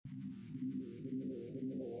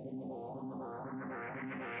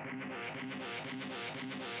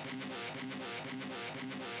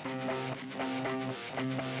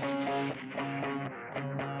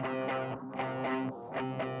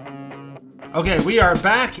Okay, we are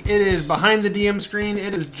back. It is behind the DM screen.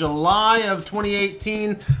 It is July of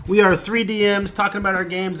 2018. We are 3 DMs talking about our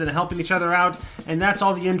games and helping each other out. And that's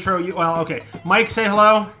all the intro. Okay. Mike, say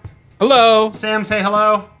hello. Hello. Sam, say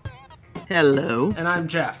hello. Hello. And I'm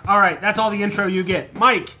Jeff. All right, that's all the intro you get.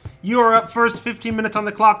 Mike, you are up first. 15 minutes on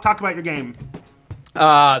the clock. Talk about your game.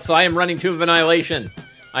 So I am running Tomb of Annihilation.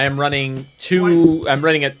 I am running Twice. I'm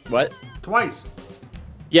running it. What? Twice.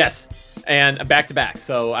 Yes. And back to back.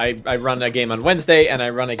 So I run a game on Wednesday and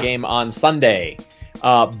I run a game on Sunday.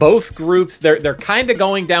 Both groups, they're kind of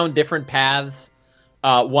going down different paths.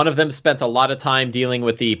 One of them spent a lot of time dealing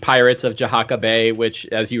with the pirates of Jahaka Bay, which,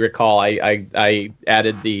 as you recall, I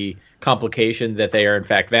added the complication that they are in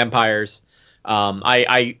fact vampires.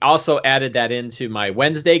 I also added that into my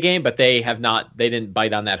Wednesday game, but they didn't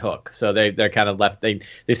bite on that hook. So they're kind of left. They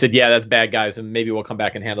said, yeah, that's bad guys. And maybe we'll come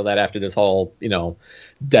back and handle that after this whole,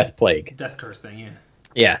 death curse thing. Yeah.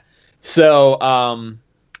 Yeah. So,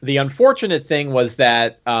 the unfortunate thing was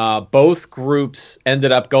that, both groups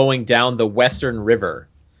ended up going down the Western River.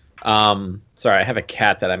 Sorry, I have a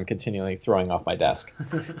cat that I'm continually throwing off my desk.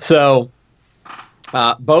 So,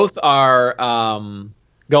 both are,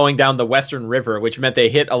 going down the Western River, which meant they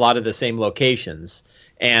hit a lot of the same locations.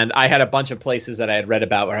 And I had a bunch of places that I had read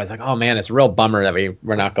about where I was like, oh man, it's a real bummer that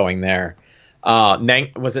we're not going there.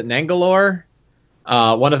 Was it Nangalore?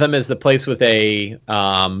 One of them is the place with a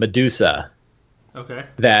Medusa. Okay.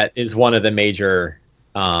 That is one of the major,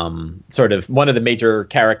 one of the major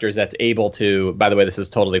characters that's able to, by the way, this is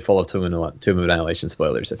totally full of Tomb of Annihilation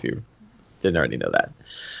spoilers if you didn't already know that.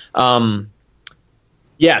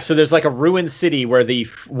 Yeah, so there's like a ruined city where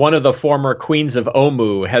one of the former queens of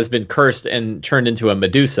Omu has been cursed and turned into a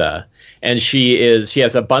Medusa, and she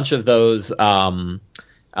has a bunch of those.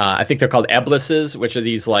 I think they're called Eblisses, which are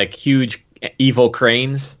these like huge evil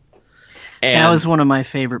cranes. And, that was one of my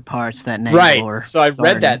favorite parts. That Nangalore. Right. So I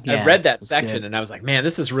read that. Yeah, I read that section, good. And I was like, man,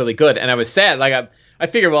 this is really good. And I was sad. Like I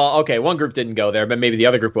figured, well, okay, one group didn't go there, but maybe the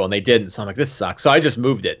other group will, and they didn't. So I'm like, this sucks. So I just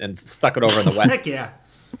moved it and stuck it over in the west. Heck yeah.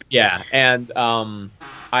 Yeah, and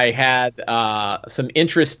I had some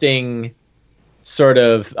interesting sort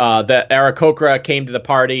of the Aarakocra came to the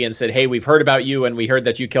party and said, hey, we've heard about you, and we heard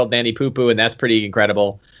that you killed Nanny Poo Poo, and that's pretty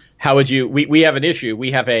incredible. How would you... We have an issue. We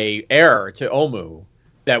have a heir to Omu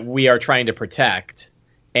that we are trying to protect,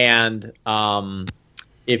 and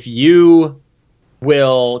if you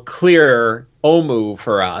will clear Omu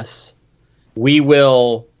for us, we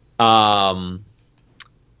will we'll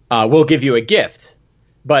give you a gift.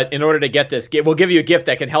 But in order to get this gift, we'll give you a gift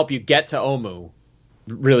that can help you get to Omu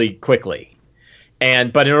really quickly.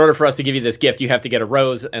 But in order for us to give you this gift, you have to get a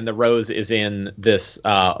rose, and the rose is in this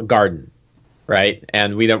garden, right?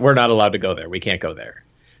 And we're not allowed to go there. We can't go there.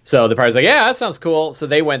 So the party's like, yeah, that sounds cool. So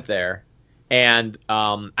they went there, and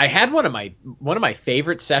I had one of my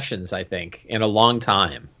favorite sessions, I think, in a long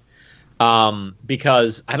time,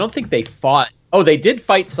 because I don't think they fought. Oh, they did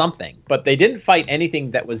fight something, but they didn't fight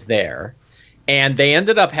anything that was there. And they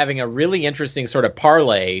ended up having a really interesting sort of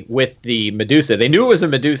parlay with the Medusa. They knew it was a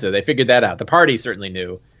Medusa. They figured that out. The party certainly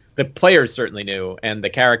knew. The players certainly knew. And the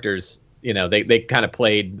characters, they kind of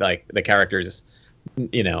played like the characters,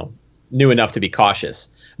 knew enough to be cautious.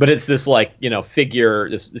 But it's this figure,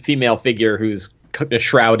 this female figure who's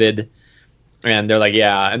shrouded. And they're like,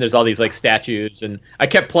 yeah, and there's all these like statues, and I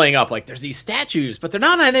kept playing up like there's these statues, but they're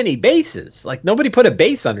not on any bases. Like nobody put a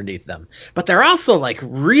base underneath them, but they're also like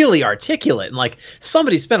really articulate, and like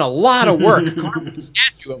somebody spent a lot of work carving a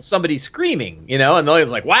statue of somebody screaming, and the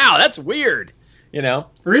audience like, wow, that's weird,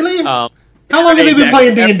 Really? How long have they been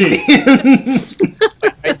playing D&D?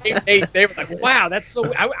 They were like, wow, that's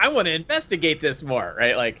so. I want to investigate this more,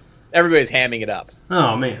 right? Like everybody's hamming it up.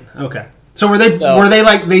 Oh man, okay. So were they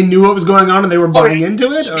like they knew what was going on and they were buying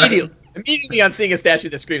into it? Immediately on seeing a statue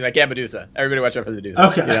that screamed like, yeah, Medusa. Everybody watch out for the Medusa.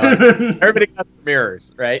 Okay. Everybody got the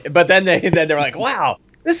mirrors, right? But then they were like, wow,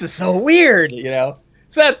 this is so weird,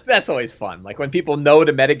 So that's always fun. Like when people know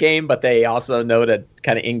to metagame, but they also know to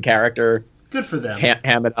kind of in character. Good for them.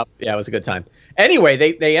 Ham it up. Yeah, it was a good time. Anyway,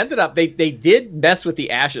 they ended up they did mess with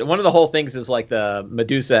the ashes. One of the whole things is like the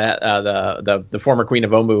Medusa, the former queen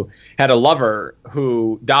of Omu, had a lover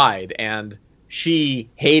who died, and she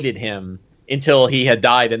hated him until he had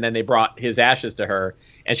died, and then they brought his ashes to her,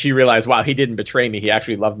 and she realized, wow, he didn't betray me. He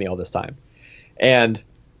actually loved me all this time. And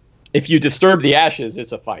if you disturb the ashes,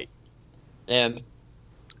 it's a fight. And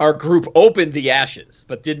our group opened the ashes,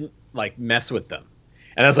 but didn't like mess with them.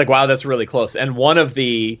 And I was like, wow, that's really close. And one of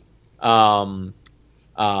the one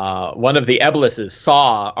of the Eblisses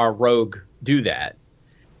saw our rogue do that,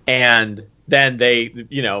 and then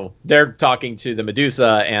they're talking to the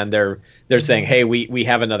Medusa, and they're saying, hey, we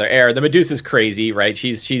have another heir. The Medusa's crazy, right?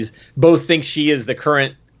 She's both thinks she is the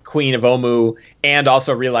current queen of Omu and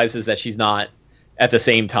also realizes that she's not at the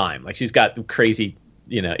same time. Like, she's got crazy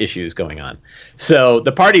issues going on. So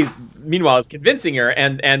the party meanwhile is convincing her,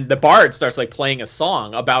 and the bard starts like playing a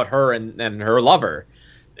song about her and her lover,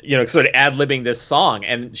 sort of ad-libbing this song,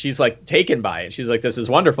 and she's like taken by it. She's like, this is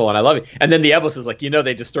wonderful and I love it. And then the Eblis is like,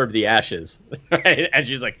 they disturbed the ashes, right? And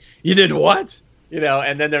she's like, you did what?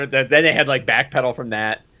 And then they had like backpedal from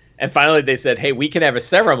that, and finally they said, hey, we can have a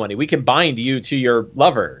ceremony, we can bind you to your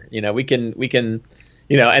lover, we can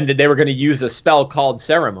and they were going to use a spell called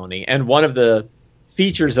ceremony, and one of the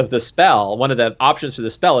features of the spell, one of the options for the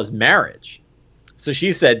spell, is marriage. So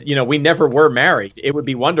she said, we never were married. It would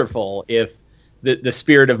be wonderful if the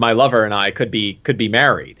spirit of my lover and I could be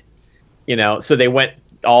married. So they went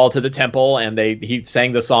all to the temple, and he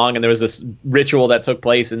sang the song, and there was this ritual that took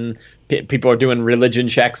place, and people are doing religion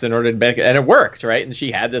checks in order to make it, and it worked, right? And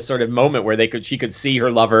she had this sort of moment where she could see her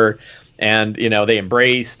lover, and they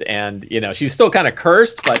embraced, and she's still kind of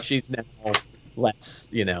cursed, but she's now less,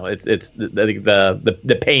 it's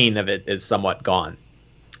the pain of it is somewhat gone.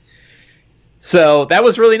 So that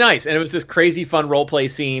was really nice, and it was this crazy fun role play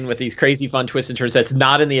scene with these crazy fun twists and turns that's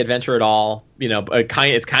not in the adventure at all.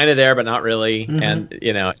 It's kind of there, but not really, and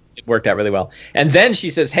it worked out really well. And then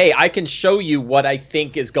she says, "Hey, I can show you what I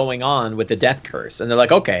think is going on with the death curse." And they're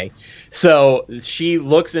like, "Okay." So she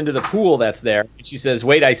looks into the pool that's there, and she says,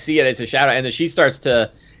 "Wait, I see it. It's a shadow." And then she starts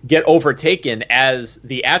to get overtaken as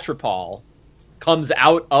the Atropol comes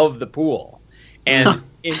out of the pool, and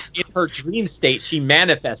in her dream state she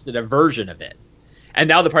manifested a version of it, and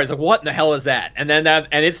now the party's like, what in the hell is that? And then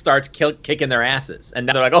it starts kicking their asses, and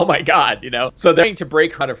now they're like, oh my god, so they're trying to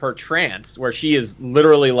break her out of her trance where she is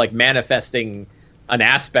literally like manifesting an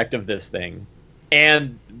aspect of this thing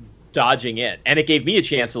and dodging it. And it gave me a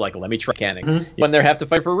chance to like, let me try mechanic when they have to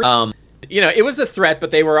fight for real. It was a threat,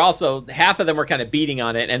 but they were also, half of them were kind of beating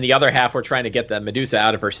on it, and the other half were trying to get the Medusa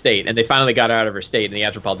out of her state, and they finally got her out of her state, and the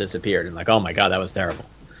Atropol disappeared, and like, oh my god, that was terrible.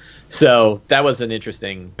 So that was an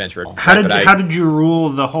interesting adventure. How did you rule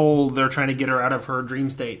the whole, they're trying to get her out of her dream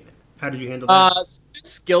state? How did you handle that?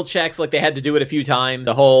 Skill checks, like they had to do it a few times.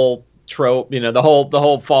 The whole trope, the whole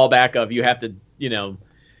fallback of you have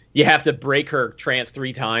to break her trance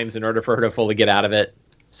 3 times in order for her to fully get out of it.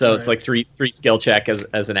 So It's like three skill check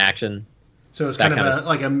as an action. So it's kind of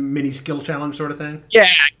like a mini skill challenge sort of thing? Yeah,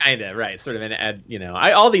 kind of, right. Sort of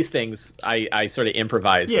all these things I sort of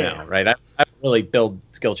improvise now, right? I don't really build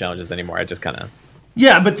skill challenges anymore. I just kind of...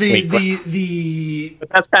 Yeah, but the but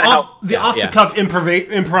that's kind of off-the-cuff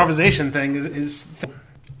improvisation thing is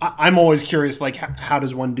I'm always curious, like, how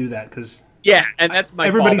does one do that? Because... Yeah, and that's my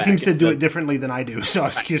everybody seems to do it differently than I do, so I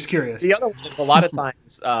was just curious. The other one is a lot of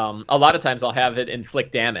times I'll have it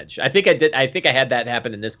inflict damage. I think I had that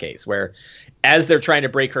happen in this case, where as they're trying to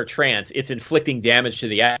break her trance, it's inflicting damage to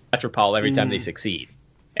the Atropol every time they succeed.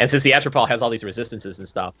 And since the Atropol has all these resistances and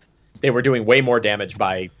stuff, they were doing way more damage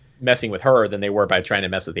by messing with her than they were by trying to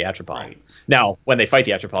mess with the Atropol. Right. Now, when they fight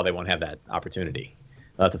the Atropol, they won't have that opportunity.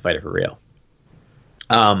 They'll have to fight it for real.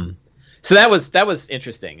 So that was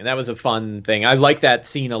interesting, and that was a fun thing. I like that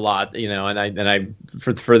scene a lot, and I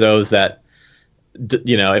for those that,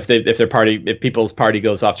 if people's party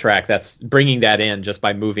goes off track, that's bringing that in just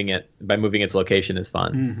by moving its location is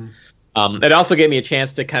fun. It also gave me a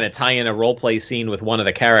chance to kind of tie in a role play scene with one of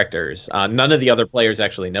the characters. None of the other players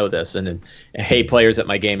actually know this, and hey, players at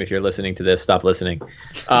my game, if you're listening to this, stop listening.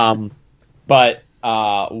 But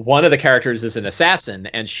one of the characters is an assassin,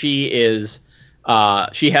 and she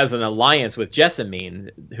has an alliance with Jessamine,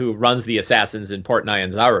 who runs the assassins in Port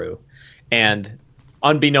Nyanzaru. And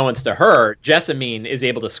unbeknownst to her, Jessamine is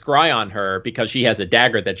able to scry on her because she has a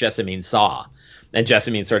dagger that Jessamine saw. And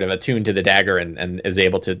Jessamine's sort of attuned to the dagger and is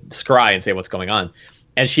able to scry and say what's going on.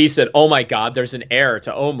 And she said, oh my god, there's an heir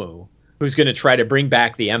to Omu who's going to try to bring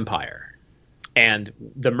back the empire. And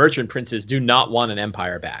the merchant princes do not want an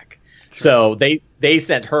empire back. Sure. So they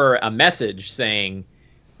sent her a message saying,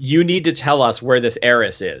 you need to tell us where this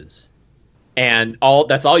heiress is, and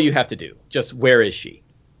that's all you have to do. Just where is she?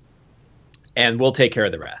 And we'll take care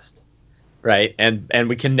of the rest, right? And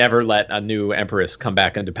we can never let a new empress come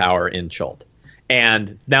back into power in Chult.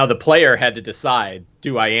 And now the player had to decide,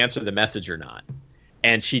 do I answer the message or not?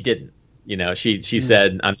 And she didn't. She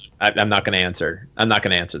said, I'm not going to answer. I'm not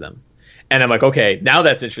going to answer them. And I'm like, okay, now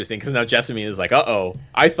that's interesting, because now Jessamine is like, uh-oh,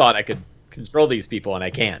 I thought I could control these people and I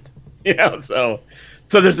can't.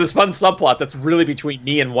 So there's this fun subplot that's really between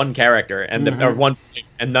me and one character, and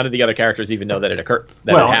and none of the other characters even know that it occurred.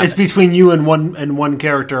 It's between you and one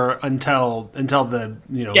character until the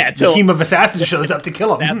the team of assassins shows up to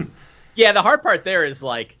kill him. Yeah, the hard part there is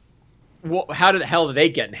like, how the hell did they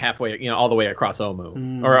get halfway, all the way across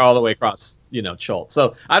Omu or all the way across, Chult?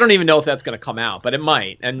 So I don't even know if that's going to come out, but it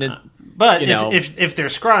might. And then, but if they're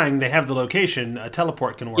scrying, they have the location. A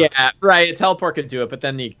teleport can work. Yeah, right. A teleport can do it, but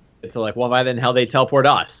then you get to like, well, why then hell they teleport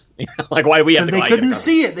us? Like, why do we have to? Because they couldn't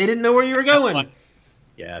see it. They didn't know where you were going.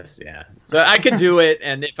 Yes, yeah. So I could do it,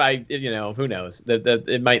 and if I, who knows?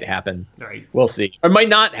 It might happen. Right. We'll see. Or it might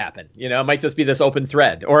not happen. It might just be this open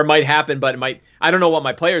thread. Or it might happen, but it might. I don't know what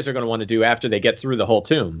my players are going to want to do after they get through the whole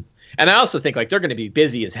tomb. And I also think like they're going to be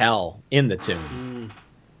busy as hell in the tomb.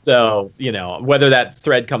 So whether that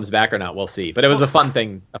thread comes back or not, we'll see. But it was a fun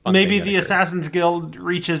thing. Maybe the Assassin's Guild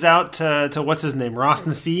reaches out to what's his name,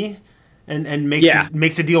 Roston C. And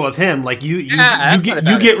makes a deal with him, like you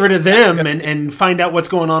get rid of them and find out what's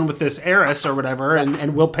going on with this heiress or whatever,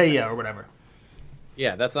 and we'll pay you or whatever.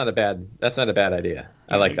 Yeah, that's not a bad idea.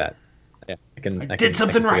 I like that. Yeah, I did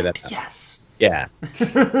something right. Yes. Yeah.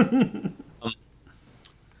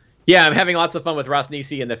 Yeah, I'm having lots of fun with Ross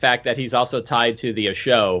Nisi and the fact that he's also tied to the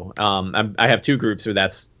show. I have two groups where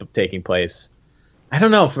that's taking place. I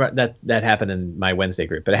don't know if that happened in my Wednesday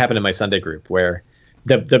group, but it happened in my Sunday group where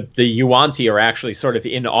the Yuan-Ti are actually sort of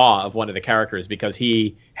in awe of one of the characters because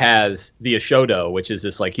he has the Ashodo, which is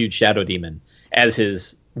this like huge shadow demon, as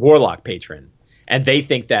his warlock patron, and they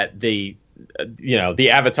think that the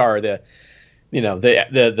avatar, the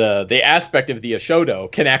aspect of the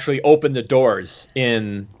Ashodo can actually open the doors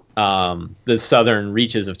in the southern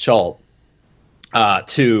reaches of Chult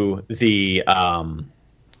to release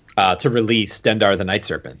Dendar the Night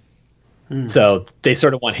Serpent. So they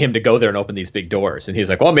sort of want him to go there and open these big doors. And he's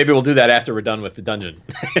like, well, maybe we'll do that after we're done with the dungeon.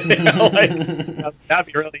 That'd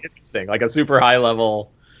be really interesting. Like a super high level,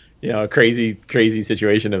 crazy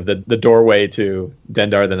situation of the doorway to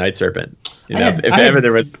Dendar the Night Serpent. If ever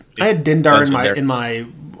there was. I had Dendar in my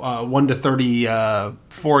 1 to 30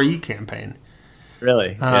 4E campaign.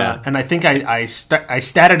 Really? Yeah. And I think I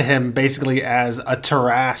statted him basically as a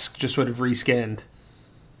Tarrasque, just sort of reskinned.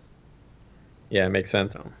 Yeah, it makes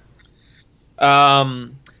sense.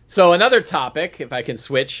 So another topic, if I can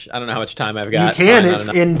switch, I don't know how much time I've got. You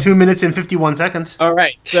can, in 2 minutes and 51 seconds. All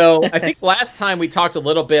right. So I think last time we talked a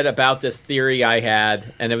little bit about this theory I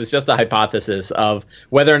had, and it was just a hypothesis of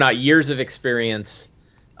whether or not years of experience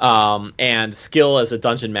and skill as a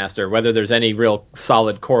dungeon master, whether there's any real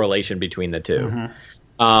solid correlation between the two.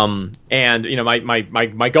 Mm-hmm.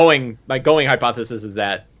 And my going hypothesis is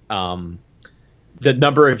that the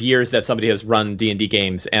number of years that somebody has run D&D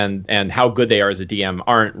games and how good they are as a DM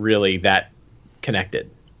aren't really that connected.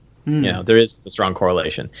 There is a strong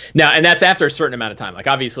correlation now, and that's after a certain amount of time. Like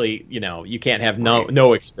obviously, you can't have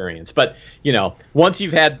no experience, but once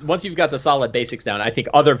you've got the solid basics down, I think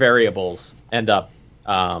other variables end up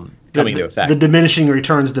coming into effect. The diminishing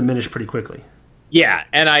returns diminish pretty quickly. Yeah,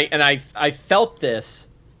 and I felt this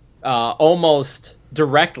almost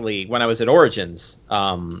directly when I was at Origins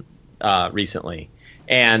recently,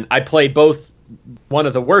 and I played both one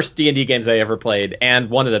of the worst D&D games I ever played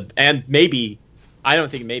and maybe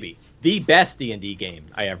the best D&D game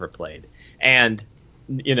I ever played. And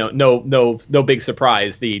no big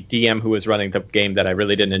surprise, the DM who was running the game that I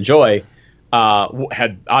really didn't enjoy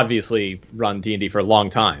had obviously run D&D for a long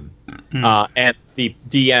time. And the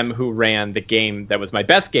DM who ran the game that was my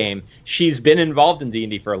best game, she's been involved in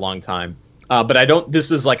D&D for a long time. But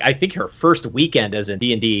this is like, I think her first weekend as a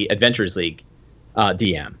D&D Adventures League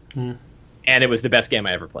DM. And it was the best game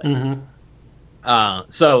I ever played. Mm-hmm.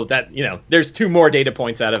 So that, there's two more data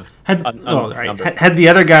points out of had the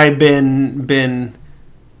other guy been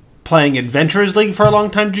playing Adventures League for a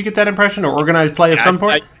long time? Did you get that impression, or organized play of some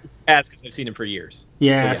point? That's because I've seen him for years.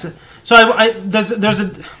 Yeah. So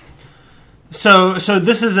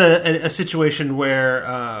this is a situation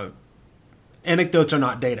where anecdotes are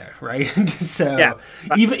not data, right? So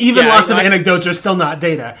even lots of anecdotes are still not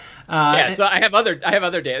data. So I have other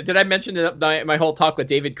data. Did I mention my whole talk with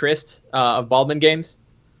David Christ of Baldman Games?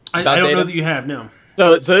 I don't know that you have. No.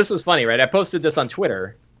 So this was funny, right? I posted this on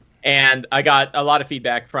Twitter, and I got a lot of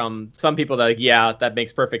feedback from some people that that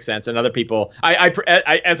makes perfect sense, and other people, I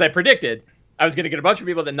as I predicted, I was going to get a bunch of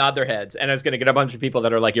people that nod their heads, and I was going to get a bunch of people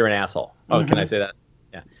that are like, "You're an asshole." Oh, can I say that?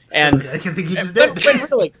 Yeah. And I can think you just did.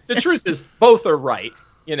 But really, the truth is, both are right.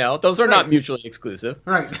 Those are not mutually exclusive.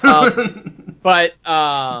 Right. But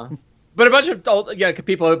a bunch of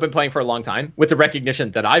people who've been playing for a long time, with the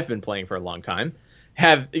recognition that I've been playing for a long time,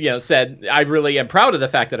 have said I really am proud of the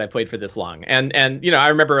fact that I played for this long, and I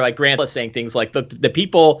remember like Grant saying things like the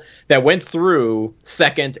people that went through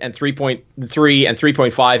 2nd and 3.3 and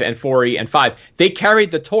 3.5 and 4E and 5, they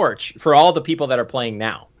carried the torch for all the people that are playing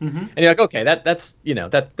now. And you're like, okay, that's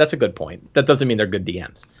a good point. That doesn't mean they're good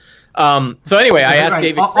DMs. So anyway, I asked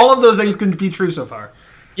David. All of those things can be true so far.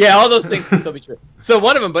 Yeah, all those things can still be true. So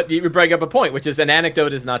one of them, but you bring up a point, which is an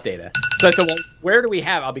anecdote is not data. So I said, well, where do we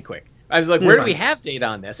have? I'll be quick. I was like, where do we have data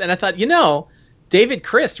on this? And I thought, David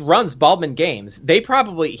Christ runs Baldman Games. He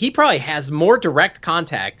probably has more direct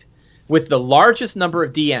contact with the largest number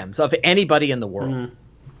of DMs of anybody in the world,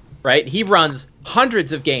 right? He runs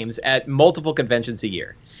hundreds of games at multiple conventions a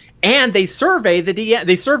year, and they survey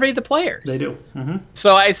the players. They do.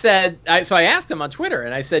 So I asked him on Twitter,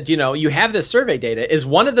 and I said, you have this survey data. Is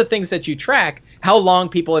one of the things that you track how long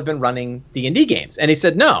people have been running D&D games? And he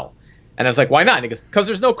said, no. And I was like, why not? And he goes, because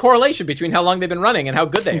there's no correlation between how long they've been running and how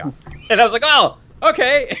good they are. And I was like, oh,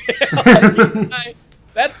 okay.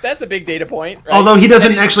 That's a big data point. Right? Although he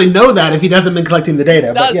doesn't actually know that if he doesn't been collecting the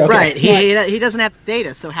data. But yeah, okay. Right. He doesn't have the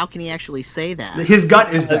data, so how can he actually say that? His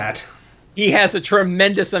gut is that. He has a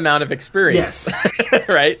tremendous amount of experience. Yes.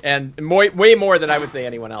 Right? And way more than I would say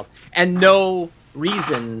anyone else. And no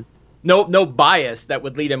reason, no bias that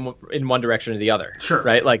would lead him in one direction or the other. Sure.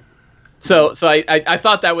 Right? Like, So I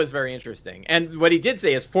thought that was very interesting. And what he did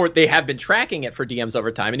say is they have been tracking it for DMs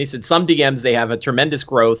over time. And he said some DMs, they have a tremendous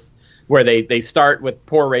growth where they start with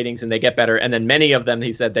poor ratings and they get better. And then many of them,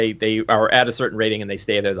 he said, they are at a certain rating and they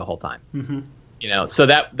stay there the whole time. So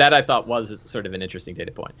that I thought was sort of an interesting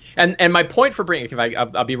data point. And my point for bringing it,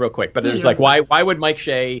 I'll be real quick, but there's why would Mike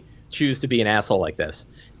Shea choose to be an asshole like this?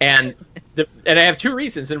 And I have two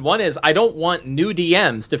reasons. And one is I don't want new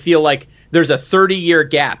DMs to feel like there's a 30-year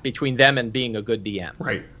gap between them and being a good DM.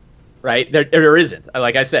 Right? There isn't.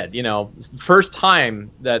 Like I said, first time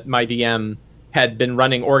that my DM had been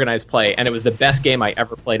running organized play, and it was the best game I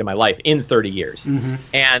ever played in my life in 30 years.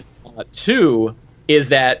 And two is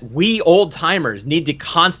that we old-timers need to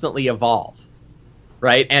constantly evolve.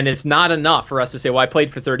 Right? And it's not enough for us to say, well, I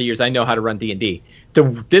played for 30 years. I know how to run D&D.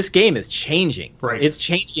 This game is changing. Right. It's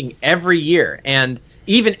changing every year. And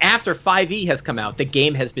even after 5e has come out, the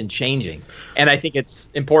game has been changing. And I think it's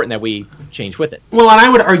important that we change with it. Well, and I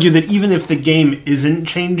would argue that even if the game isn't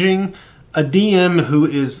changing, a DM who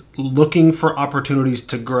is looking for opportunities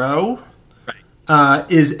to grow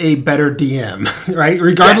is a better DM, right?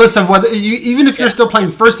 Regardless of whether, even if you're still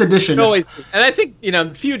playing first edition. And I think,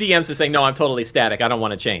 few DMs are saying, no, I'm totally static. I don't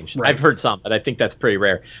want to change. Right. I've heard some, but I think that's pretty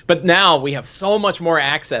rare. But now we have so much more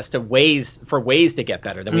access to ways to get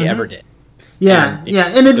better than we ever did. Yeah,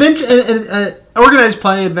 and adventure, and organized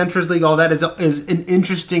play, Adventures League, all that is an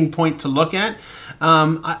interesting point to look at.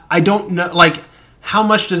 I don't know, how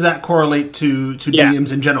much does that correlate to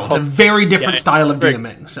DMs in general? It's a very different style of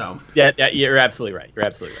DMing. So yeah, you're absolutely right.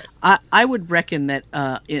 I would reckon that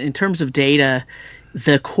in terms of data,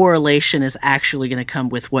 the correlation is actually going to come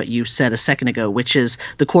with what you said a second ago, which is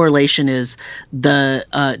the correlation is the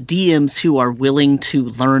DMs who are willing to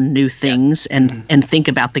learn new things and think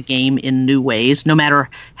about the game in new ways, no matter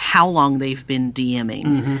how long they've been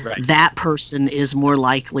DMing. That person is more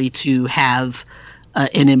likely to have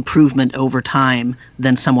an improvement over time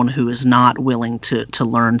than someone who is not willing to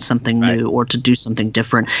learn something new or to do something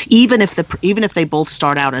different. Even if they both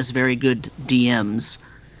start out as very good DMs,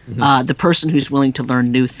 the person who's willing to learn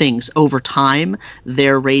new things over time,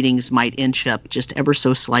 their ratings might inch up just ever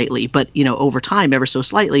so slightly. But over time, ever so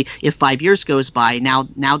slightly, if 5 years goes by,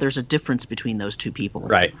 now there's a difference between those two people.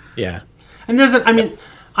 Right. Yeah. And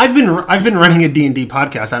I've been running a D&D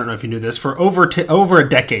podcast. I don't know if you knew this, for over a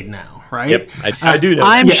decade now. Right? Yep, I do know.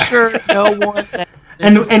 I'm sure no one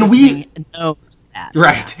and we knows that.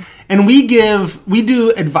 Right. And we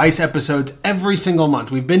do advice episodes every single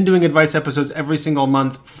month. We've been doing advice episodes every single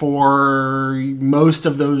month for most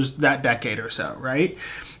of that decade or so, right?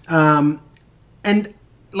 And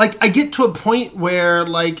I get to a point where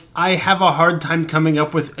I have a hard time coming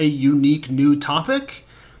up with a unique new topic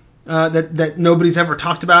that nobody's ever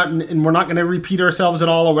talked about, and we're not going to repeat ourselves at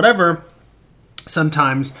all or whatever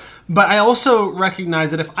sometimes. But I also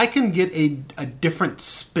recognize that if I can get a different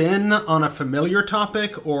spin on a familiar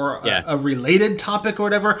topic or a related topic or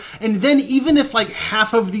whatever, and then even if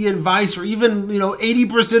half of the advice or even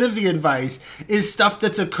 80% of the advice is stuff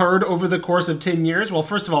that's occurred over the course of 10 years, well,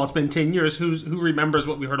 first of all, it's been 10 years. Who remembers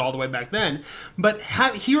what we heard all the way back then? But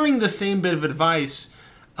hearing the same bit of advice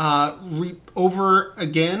over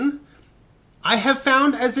again, I have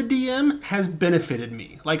found as a DM has benefited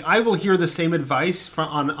me. I will hear the same advice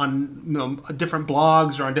on different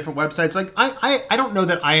blogs or on different websites. I don't know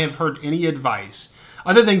that I have heard any advice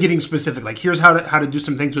other than getting specific, like here's how to do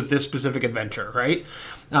some things with this specific adventure, right?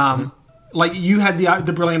 Like you had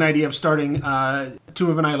the brilliant idea of starting Tomb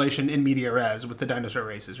of Annihilation in media res with the dinosaur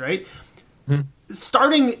races, right?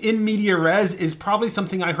 Starting in media res is probably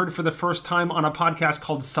something I heard for the first time on a podcast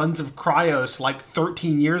called Sons of Cryos like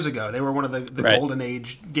 13 years ago. They were one of the golden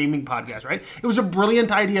age gaming podcasts, right? It was a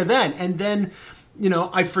brilliant idea then. And then,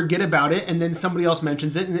 I forget about it, and then somebody else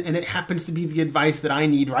mentions it, and it happens to be the advice that I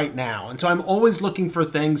need right now. And so I'm always looking for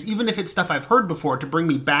things, even if it's stuff I've heard before, to bring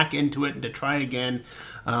me back into it and to try again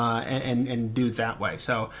and do it that way.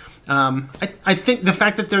 So I think the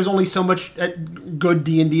fact that there's only so much good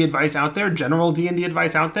D&D advice out there, general D&D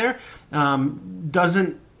advice out there,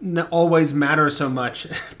 doesn't always matter so much,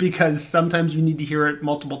 because sometimes you need to hear it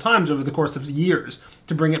multiple times over the course of years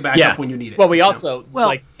to bring it back up when you need it. Well, we also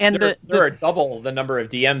there are double the number of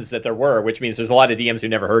DMs that there were, which means there's a lot of DMs who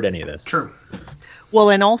never heard any of this. True. Well,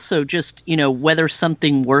 and also just, whether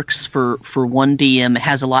something works for one DM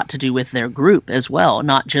has a lot to do with their group as well,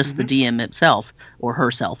 not just the DM himself or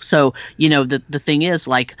herself. So, the thing is,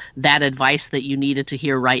 like, that advice that you needed to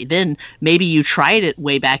hear right then, maybe you tried it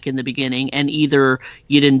way back in the beginning and either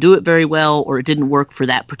you didn't do it very well, or it didn't work for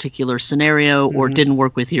that particular scenario, or it didn't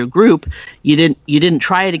work with your group. You didn't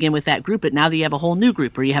try it again with that group, but now that you have a whole new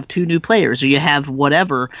group, or you have 2 new players, or you have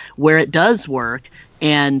whatever where it does work.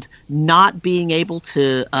 And not being able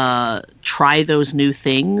to try those new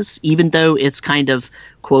things, even though it's kind of,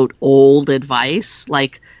 quote, old advice,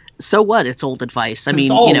 like, so what? It's old advice. I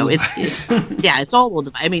mean, it's it's all old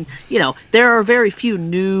advice. I mean, there are very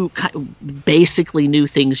few basically new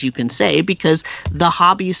things you can say, because the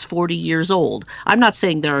hobby's 40 years old. I'm not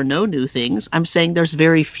saying there are no new things. I'm saying there's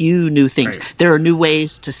very few new things. Right. There are new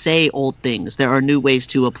ways to say old things. There are new ways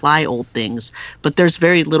to apply old things, but there's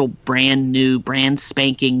very little brand new, brand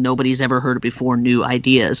spanking, nobody's ever heard before new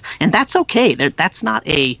ideas. And that's okay. That's not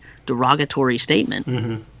a derogatory statement.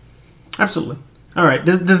 Mm-hmm. Absolutely. All right.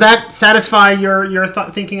 Does that satisfy your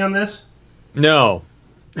thinking on this? No.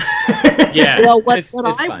 Well, what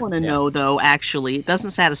I want to know, though, actually, it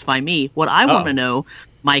doesn't satisfy me. What I want to know,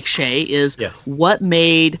 Mike Shea, is what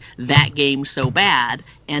made that game so bad,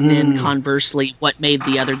 and then conversely, what made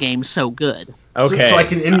the other game so good. Okay. So I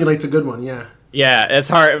can emulate the good one. Yeah. Yeah, it's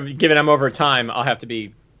hard. Given I'm over time, I'll have to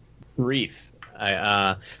be brief.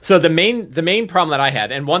 So the main problem that I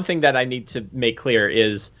had, and one thing that I need to make clear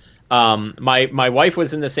is. My wife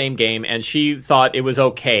was in the same game, and she thought it was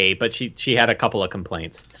okay, but she had a couple of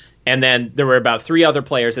complaints. And then there were about 3 other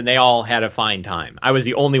players, and they all had a fine time. I was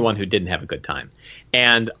the only one who didn't have a good time.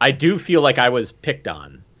 And I do feel like I was picked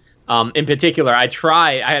on. In particular, I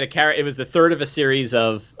had a character. It was the third of a series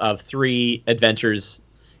of 3 adventures,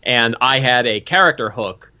 and I had a character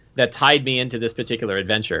hook that tied me into this particular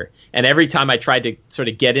adventure. And every time I tried to sort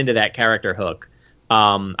of get into that character hook,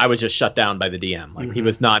 I was just shut down by the DM. Like he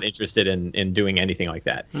was not interested in doing anything like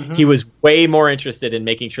that. He was way more interested in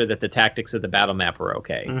making sure that the tactics of the battle map were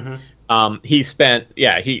okay. He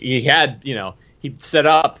had, he set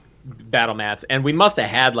up battle mats, and we must have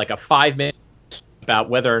had like a 5-minute about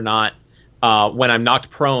whether or not when I'm knocked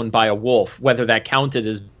prone by a wolf, whether that counted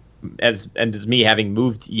as me having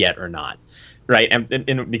moved yet or not. Right,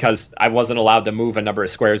 and because I wasn't allowed to move a number of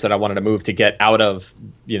squares that I wanted to move to get out of,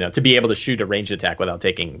 to be able to shoot a ranged attack without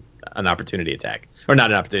taking an opportunity attack, or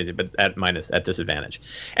not an opportunity, but at disadvantage.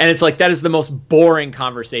 And it's like that is the most boring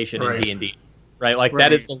conversation in D&D, right? Like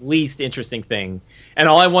that is the least interesting thing. And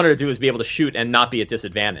all I wanted to do was be able to shoot and not be at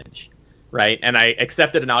disadvantage, right? And I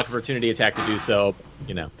accepted an opportunity attack to do so,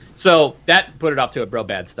 So that put it off to a real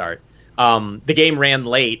bad start. The game ran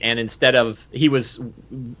late, and instead of he was.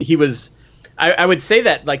 I would say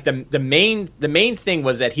that like the main thing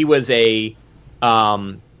was that he was an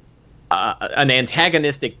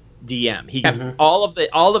antagonistic DM. He kept all of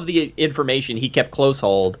the information. He kept close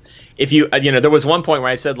hold. If there was one point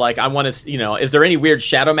where I said like I want to is there any weird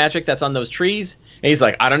shadow magic that's on those trees? And he's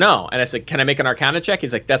like I don't know. And I said can I make an Arcana check?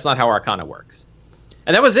 He's like that's not how Arcana works.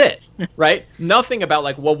 And that was it, right? Nothing about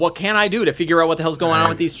like well what can I do to figure out what the hell's going on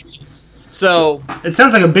with these trees? So it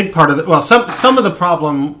sounds like a big part of the some of the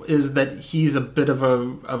problem is that he's a bit of a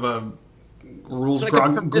rules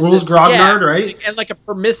grog nerd, right? And like a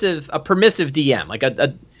permissive DM, like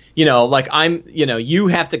like I'm you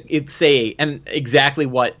have to say and exactly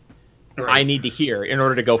what I need to hear in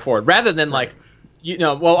order to go forward, rather than like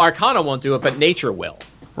Arcana won't do it, but nature will.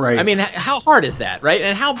 Right. I mean, how hard is that, right?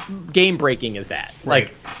 And how game breaking is that? Right.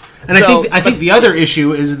 Like, and I think the other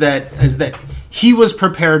issue is that he was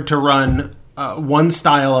prepared to run one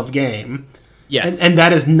style of game. Yes. And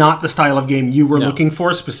that is not the style of game you were looking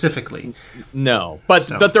for specifically. No.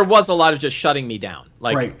 But there was a lot of just shutting me down.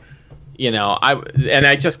 Like,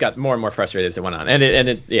 I just got more and more frustrated as it went on,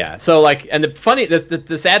 yeah. So like, and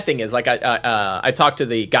the sad thing is, like, I talked to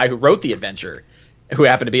the guy who wrote the adventure, who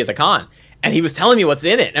happened to be at the con, and he was telling me what's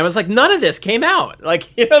in it, and I was like, none of this came out. Like,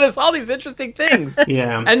 there's all these interesting things,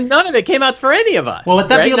 yeah, and none of it came out for any of us. Well, let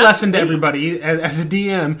that be a lesson to everybody. As a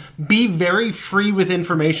DM, be very free with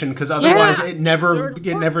information, because otherwise it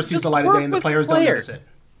never sees the light of day, and the players don't notice it.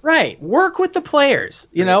 Right. Work with the players,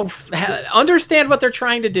 understand what they're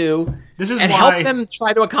trying to do, and help them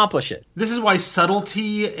try to accomplish it. This is why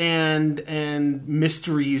subtlety and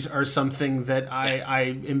mysteries are something that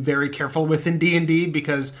I am very careful with in D&D,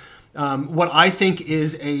 because what I think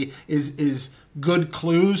is good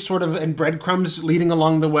clues sort of and breadcrumbs leading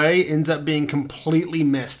along the way ends up being completely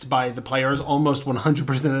missed by the players almost 100%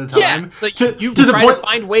 of the time. Yeah, you try to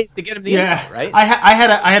find ways to get them the info, right? I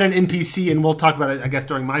had an NPC, and we'll talk about it, I guess,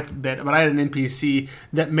 during my bit, but I had an NPC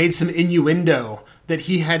that made some innuendo that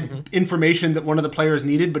he had information that one of the players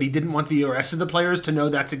needed, but he didn't want the rest of the players to know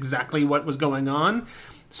that's exactly what was going on.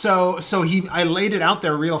 So I laid it out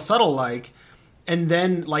there real subtle, like, and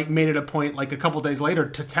then like made it a point, like a couple days later,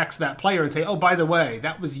 to text that player and say, "Oh, by the way,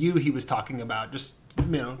 that was you he was talking about." Just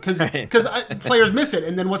because players miss it,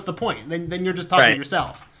 and then what's the point? Then you're just talking to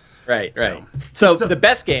yourself. Right. So the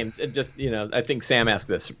best game, just I think Sam asked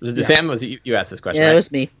this. Sam, was it you asked this question? Yeah, right? It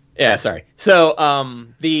was me. Yeah, sorry. So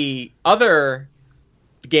the other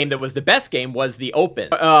game that was the best game was the Open.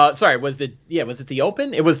 Was it the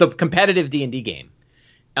Open? It was the competitive D&D game,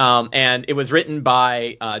 and it was written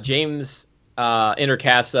by James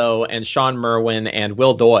Intercasso and Sean Merwin and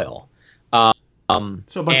Will Doyle. So a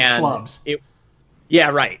bunch of clubs. Yeah,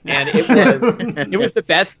 right. And it was the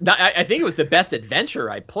best. I think it was the best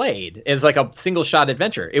adventure I played as like a single shot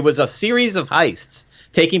adventure. It was a series of heists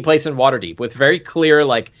taking place in Waterdeep with very clear,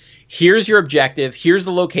 like, here's your objective, here's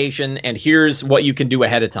the location, and here's what you can do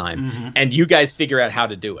ahead of time, and you guys figure out how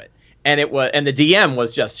to do it. And the DM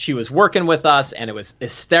was she was working with us, and it was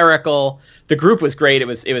hysterical. The group was great. It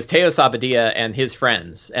was Teo Sabadia and his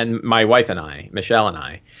friends, and my wife and I, Michelle and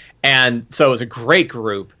I. And so it was a great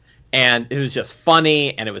group, and it was just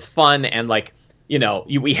funny, and it was fun, and like,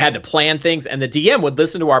 we had to plan things, and the DM would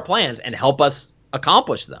listen to our plans and help us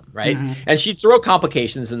accomplish them, right? And she'd throw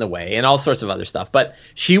complications in the way and all sorts of other stuff, but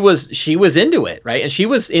she was into it, right? And she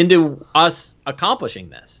was into us accomplishing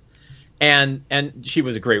this. And she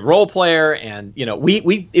was a great role player, and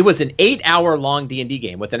it was an 8-hour long D&D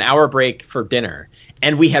game with an hour break for dinner,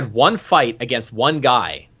 and we had one fight against one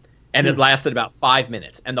guy, and it lasted about 5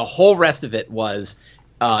 minutes, and the whole rest of it was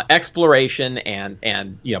exploration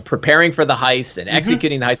and preparing for the heist and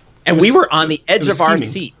executing the heist, and we were on the edge of our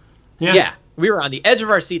seat. Yeah, we were on the edge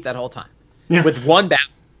of our seat that whole time with one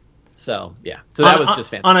battle. So that was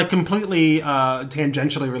just fantastic. On a completely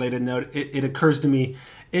tangentially related note, it occurs to me.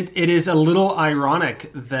 It is a little ironic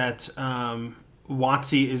that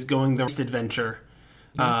WotC is going the adventure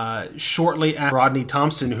shortly after Rodney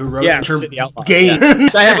Thompson, who wrote the game. Yeah.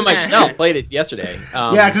 So I have it myself. Played it yesterday.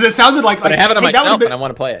 Because it sounded like I have it on myself, and I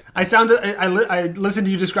want to play it. I listened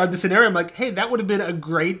to you describe the scenario. I'm like, hey, that would have been a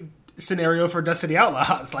great scenario for Destiny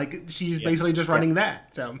Outlaws. Like, she's basically just running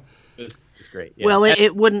that. So it's great. Yeah. Well,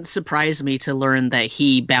 it wouldn't surprise me to learn that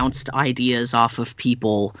he bounced ideas off of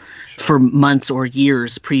people for months or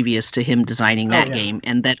years previous to him designing that game,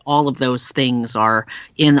 and that all of those things are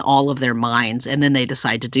in all of their minds, and then they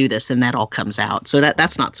decide to do this, and that all comes out. So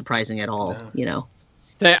that's not surprising at all,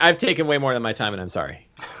 I've taken way more than my time, and I'm sorry.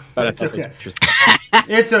 But it's okay.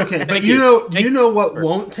 It's okay. But you know what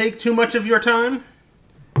won't take too much of your time?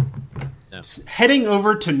 No. Heading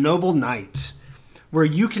over to Noble Knight, where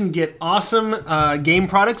you can get awesome game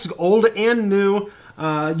products, old and new,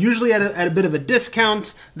 usually at a bit of a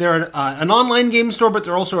discount. They're an online game store, but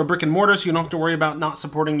they're also a brick and mortar, so you don't have to worry about not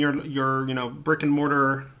supporting your brick and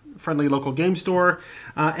mortar friendly local game store.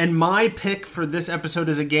 And my pick for this episode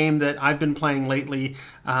is a game that I've been playing lately,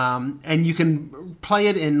 and you can play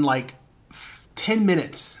it in like 10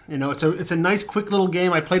 minutes. It's a nice quick little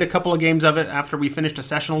game. I played a couple of games of it after we finished a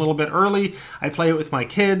session a little bit early. I play it with my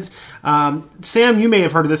kids. Sam, you may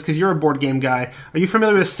have heard of this because you're a board game guy. Are you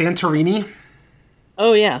familiar with Santorini?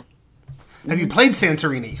 Oh, yeah. Have you played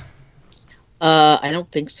Santorini? I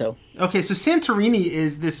don't think so. Okay, so Santorini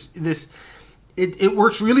is this It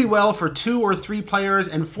works really well for 2 or 3 players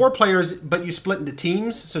and 4 players, but you split into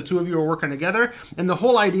teams, so 2 of you are working together. And the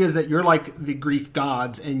whole idea is that you're like the Greek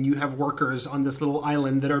gods, and you have workers on this little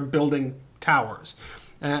island that are building towers.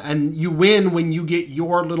 And you win when you get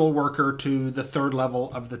your little worker to the 3rd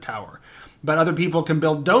level of the tower. But other people can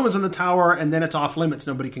build domes on the tower, and then it's off limits.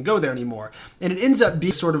 Nobody can go there anymore. And it ends up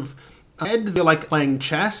being sort of They like playing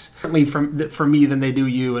chess differently for me than they do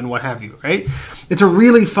you and what have you, right? It's a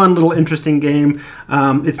really fun little interesting game.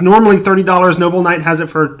 It's normally $30. Noble Knight has it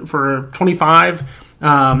for $25.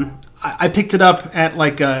 I picked it up at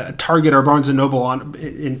like a Target or Barnes & Noble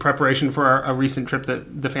in preparation for a recent trip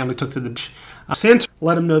that the family took to the beach. Santa,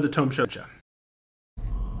 let them know the Tome showed you.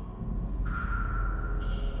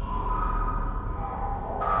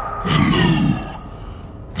 Hello.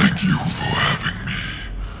 Thank you for having me.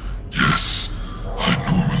 Yes, I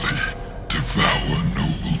normally devour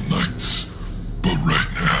Noble Knights, but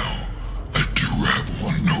right now I do have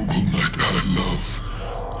one Noble Knight I love,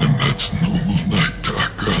 and that's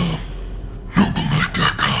NobleKnight.com.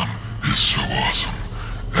 NobleKnight.com is so awesome,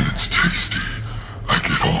 and it's tasty. I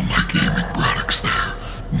get all my gaming products there,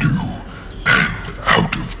 new and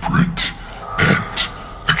out of print, and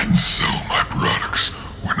I can sell my products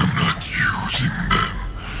when I'm not using them.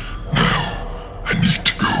 Now, I need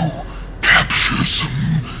to go capture some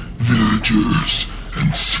villagers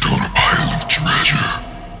and sit on a pile of treasure.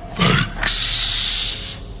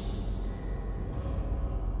 Thanks.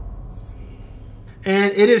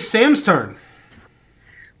 And it is Sam's turn.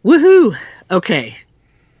 Woohoo! Okay.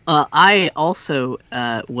 I also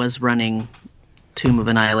was running Tomb of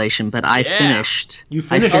Annihilation, but I finished. You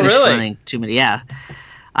finished? I finished really? running Tomb of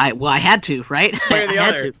I had to, right? Where are the I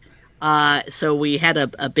had other? to. So we had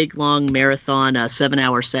a big long marathon,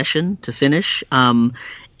 7-hour session to finish. I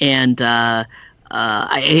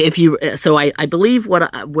believe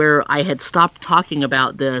where I had stopped talking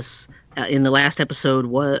about this in the last episode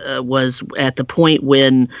was at the point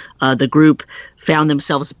when the group found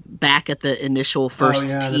themselves back at the initial first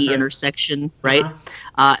T intersection, right?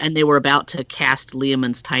 And they were about to cast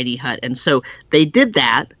Leomund's tiny hut, and so they did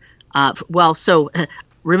that.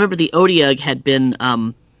 Remember the Odiug had been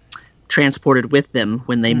transported with them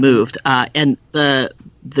when they moved, and the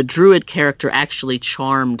druid character actually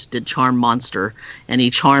did charm monster, and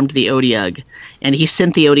he charmed the Odiug, and he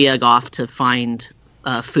sent the Odiug off to find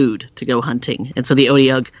food to go hunting, and so the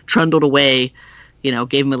Odiug trundled away,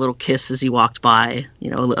 gave him a little kiss as he walked by,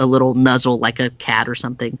 a little nuzzle like a cat or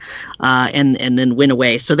something, and then went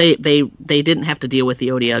away. So they didn't have to deal with the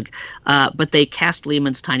Odiug, but they cast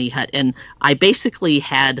Leomund's tiny hut, and I basically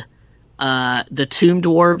had the tomb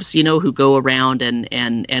dwarves, who go around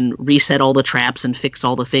and reset all the traps and fix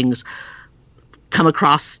all the things, come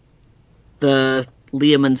across the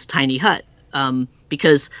Leomund's tiny hut,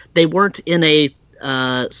 because they weren't in a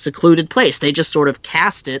secluded place. They just sort of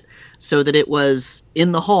cast it so that it was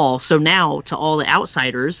in the hall. So now, to all the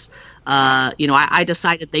outsiders, I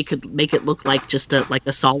decided they could make it look like just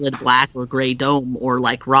a solid black or gray dome or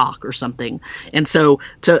like rock or something. And so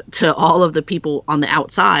to all of the people on the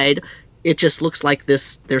outside, it just looks like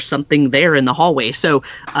there's something there in the hallway. So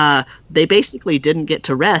they basically didn't get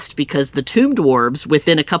to rest because the tomb dwarves,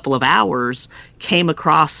 within a couple of hours, came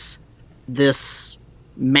across this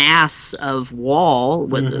mass of wall,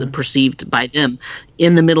 perceived by them,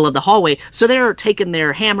 in the middle of the hallway. So they're taking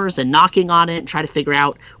their hammers and knocking on it and trying to figure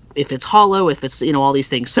out if it's hollow, if it's, all these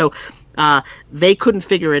things. So they couldn't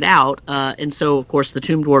figure it out. And so, of course, the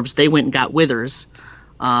tomb dwarves, they went and got Withers.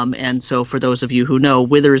 And so for those of you who know,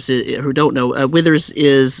 Withers is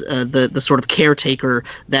the sort of caretaker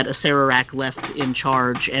that Acererak left in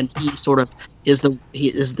charge, and he sort of is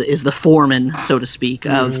the foreman, so to speak,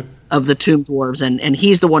 of the tomb dwarves, and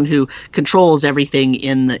he's the one who controls everything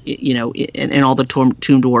in the in all the tomb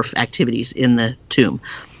dwarf activities in the tomb.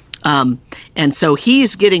 And so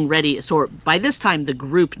he's getting ready. So by this time, the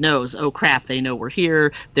group knows, oh crap, they know we're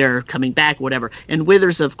here. They're coming back, whatever. And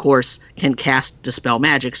Withers, of course, can cast Dispel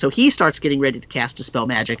Magic. So he starts getting ready to cast Dispel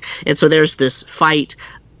Magic. And so there's this fight,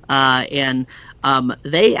 and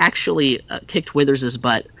they actually kicked Withers'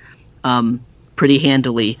 butt pretty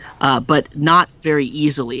handily, but not very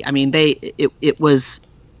easily. I mean, it was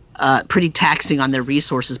pretty taxing on their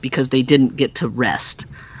resources because they didn't get to rest.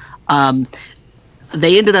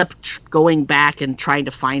 They ended up going back and trying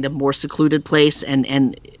to find a more secluded place,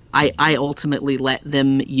 and I ultimately let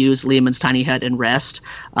them use Leomund's tiny hut and rest,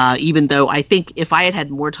 even though I think if I had had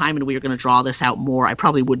more time and we were going to draw this out more, I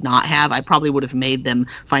probably would not have. I probably would have made them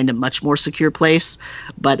find a much more secure place,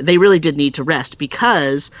 but they really did need to rest,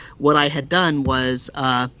 because what I had done was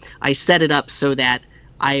I set it up so that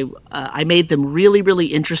I made them really, really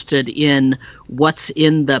interested in what's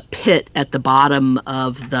in the pit at the bottom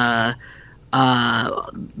of the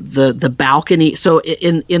balcony. So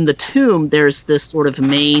in the tomb, there's this sort of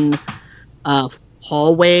main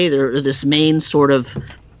hallway, this main sort of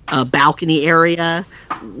balcony area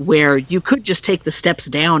where you could just take the steps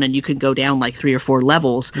down and you could go down like 3 or 4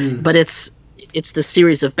 levels, but it's it's the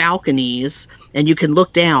series of balconies, and you can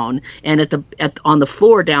look down, and on the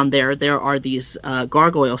floor down there are these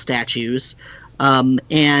gargoyle statues,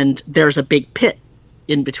 and there's a big pit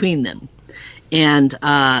in between them, and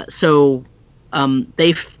so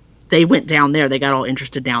they went down there. They got all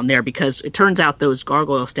interested down there because it turns out those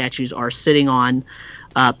gargoyle statues are sitting on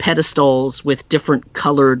pedestals with different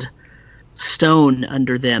colored stone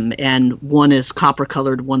under them, and one is copper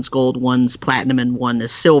colored, one's gold, one's platinum, and one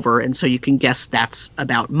is silver, and so you can guess that's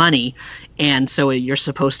about money. And so you're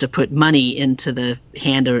supposed to put money into the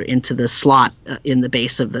hand or into the slot in the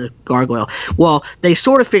base of the gargoyle. Well, they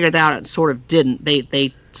sort of figured out and sort of didn't.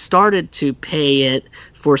 They started to pay it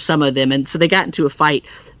for some of them, and so they got into a fight.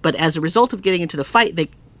 But as a result of getting into the fight,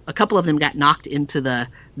 a couple of them got knocked into the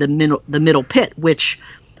middle pit, which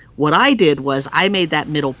what I did was I made that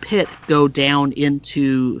middle pit go down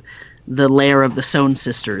into the lair of the Sohn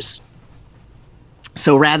sisters.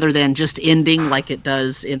 So rather than just ending like it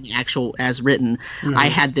does in the actual as written, I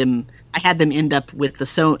had them end up with the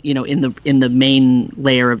Sohn, in the main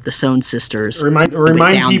layer of the Sohn sisters. Remind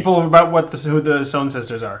people about who the Sohn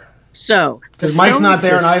sisters are. So because Mike's not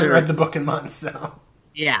there and I haven't read the book in months, so.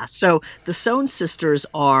 Yeah, so the Sohn sisters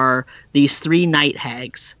are these 3 night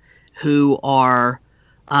hags who are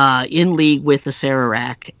in league with the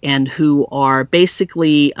Sararak, and who are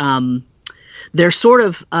basically they're sort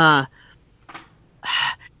of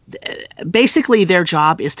basically their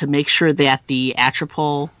job is to make sure that the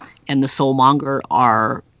Atropol and the Soulmonger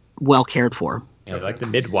are well cared for. Yeah, like the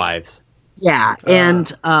midwives. Yeah,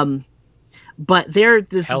 and but they're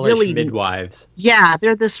this hellish really midwives. Yeah,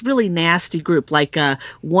 they're this really nasty group. Like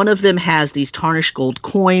one of them has these tarnished gold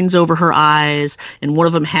coins over her eyes, and one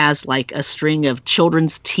of them has like a string of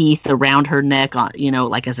children's teeth around her neck,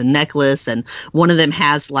 like as a necklace. And one of them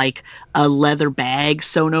has like a leather bag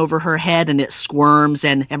sewn over her head, and it squirms.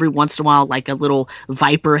 And every once in a while, like a little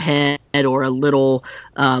viper head or a little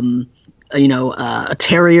a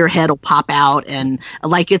terrier head will pop out, and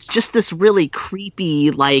like it's just this really creepy,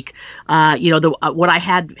 like what I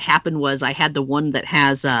had happen was I had the one that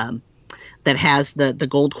has the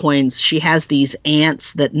gold coins. She has these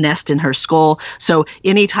ants that nest in her skull. So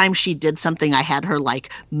anytime she did something, I had her like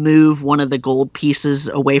move one of the gold pieces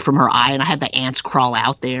away from her eye, and I had the ants crawl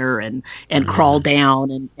out there and crawl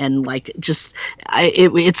down and like just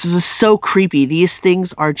it's just so creepy. These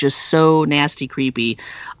things are just so nasty creepy,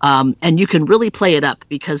 and you can really play it up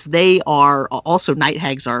because they are also night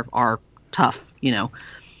hags are tough,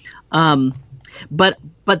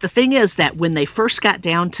 But the thing is that when they first got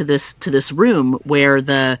down to this room where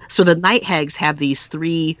the night hags have these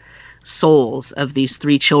 3 souls of these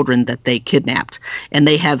 3 children that they kidnapped, and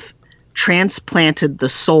they have transplanted the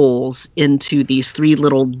souls into these 3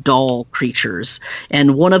 little doll creatures,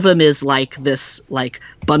 and one of them is like this like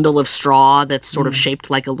bundle of straw that's sort of shaped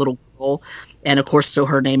like a little girl, and of course so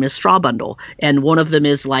her name is Straw Bundle, and one of them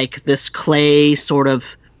is like this clay sort of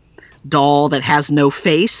doll that has no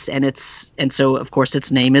face, and so of course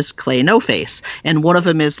its name is Clay No Face, and one of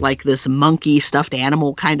them is like this monkey stuffed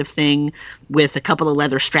animal kind of thing with a couple of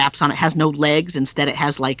leather straps on it. Has no legs, instead it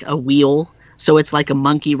has like a wheel, so it's like a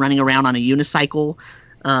monkey running around on a unicycle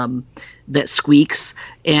that squeaks,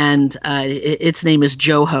 and its name is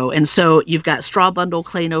Joho. And so you've got Straw Bundle,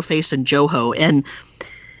 Clay No Face, and Joho, and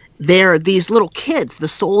these little kids, the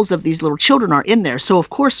souls of these little children are in there. So,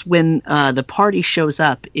 of course, when the party shows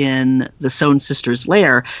up in the Sohn sisters'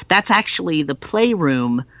 lair, that's actually the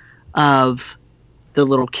playroom of the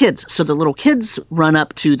little kids. So the little kids run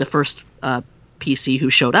up to the first PC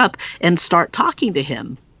who showed up and start talking to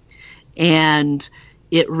him. And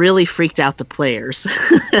it really freaked out the players.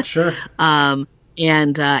 Sure. And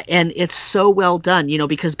it's so well done,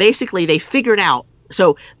 because basically they figured out.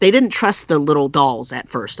 So they didn't trust the little dolls at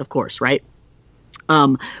first, of course, right?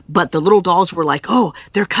 But the little dolls were like, oh,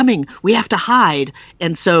 they're coming. We have to hide.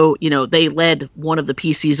 And so, they led one of the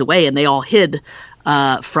PCs away, and they all hid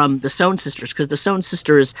from the Sohn sisters, because the Sohn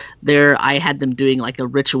sisters, I had them doing like a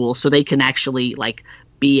ritual so they can actually like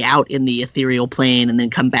be out in the ethereal plane and then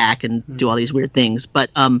come back and do all these weird things. But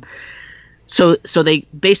so they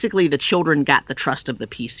basically, the children got the trust of the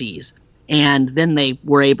PCs. And then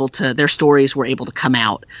their stories were able to come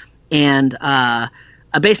out. And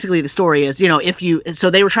basically the story is, so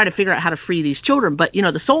they were trying to figure out how to free these children, but, the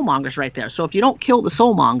Soulmonger's right there. So if you don't kill the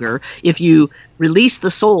Soulmonger, if you release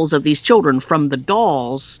the souls of these children from the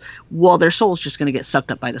dolls, well, their soul's just going to get sucked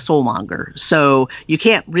up by the Soulmonger. So you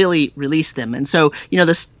can't really release them. And so,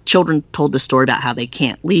 the children told the story about how they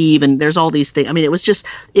can't leave, and there's all these things. I mean,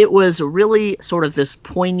 it was really sort of this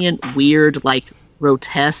poignant, weird, like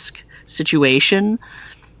grotesque situation,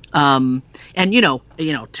 And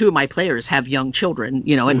two of my players have young children,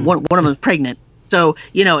 and one of them is pregnant. So,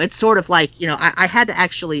 it's sort of like, I had to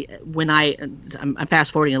actually, when I'm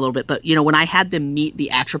fast forwarding a little bit, but, when I had them meet the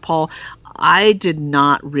Atropol, I did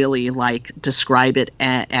not really describe it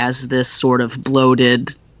as this sort of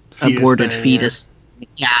bloated, aborted fetus.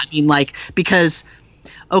 Yeah. I mean, because,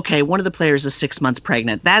 okay, one of the players is 6 months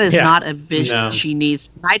pregnant. That is not a vision she needs.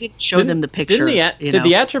 I didn't show them the picture. Did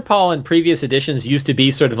the Atropol in previous editions used to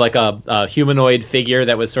be sort of like a humanoid figure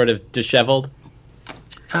that was sort of disheveled?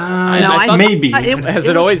 Maybe. Has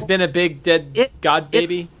it always been a big dead god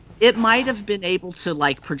baby? It might have been able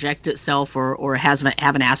to project itself or have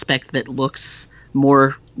an aspect that looks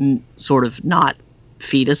more sort of not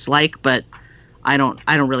fetus-like, but I don't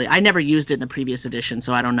really. I never used it in a previous edition,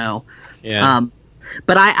 so I don't know. Yeah.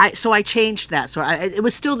 But I changed that. So it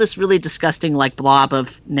was still this really disgusting blob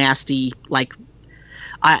of nasty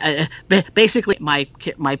basically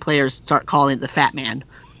my players start calling it the Fat Man.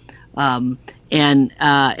 And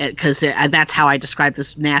because that's how I described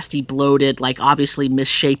this nasty, bloated, obviously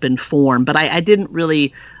misshapen form. But I didn't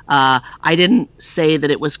really, I didn't say that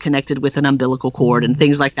it was connected with an umbilical cord and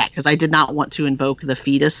things like that, because I did not want to invoke the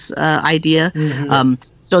fetus idea. Mm-hmm.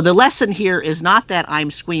 So the lesson here is not that I'm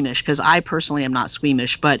squeamish, because I personally am not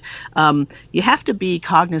squeamish, but you have to be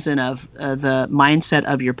cognizant of the mindset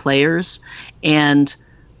of your players, and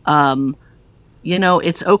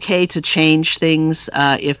it's okay to change things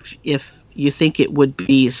if you think it would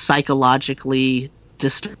be psychologically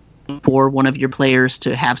disturbing for one of your players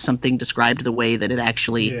to have something described the way that it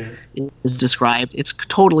actually is described. It's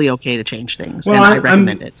totally okay to change things, and I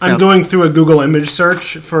recommend it. So. I'm going through a Google image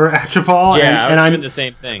search for Atropol, and I'm doing the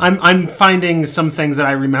same thing. I'm finding some things that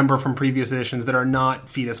I remember from previous editions that are not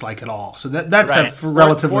fetus-like at all. So that's a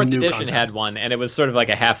relatively new concept. 4th edition had one, and it was sort of like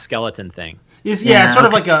a half skeleton thing. Sort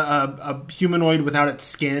of like a humanoid without its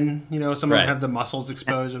skin. Some of them have the muscles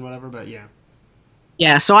exposed and whatever, but yeah.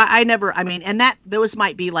 Yeah, so and those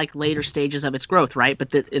might be later stages of its growth, right? But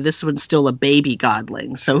this one's still a baby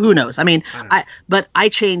godling, so who knows? I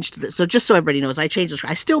changed so just so everybody knows, I changed this.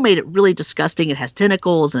 I still made it really disgusting. It has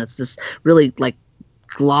tentacles, and it's this really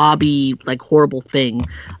globby, horrible thing.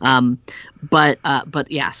 But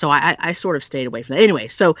yeah, so I sort of stayed away from that. Anyway,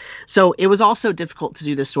 so it was also difficult to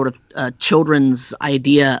do this sort of children's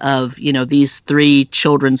idea of, these 3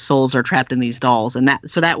 children's souls are trapped in these dolls. And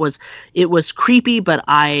it was creepy, but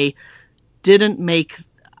I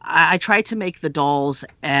tried to make the dolls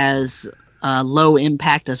as low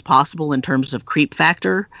impact as possible in terms of creep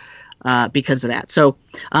factor. Because of that. So,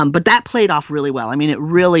 but that played off really well. I mean, it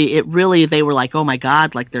really, they were like, oh my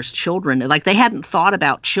God, there's children. They hadn't thought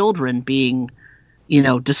about children being,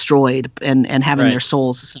 destroyed and having their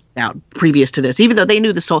souls sucked out previous to this, even though they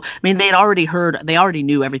knew the soul. I mean, they already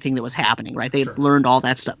knew everything that was happening, right? They learned all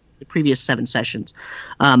that stuff the previous 7 sessions.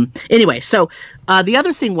 Anyway, so the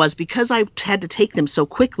other thing was, because I had to take them so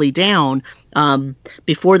quickly down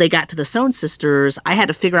before they got to the Sohn sisters, I had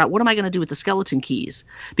to figure out, what am I going to do with the skeleton keys?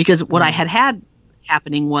 Because what I had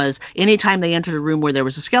happening was, anytime they entered a room where there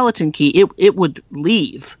was a skeleton key, it would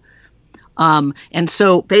leave. And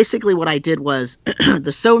so basically what I did was,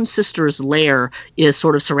 the Sohn sisters' lair is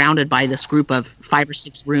sort of surrounded by this group of 5 or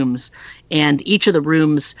 6 rooms, and each of the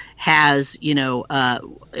rooms has,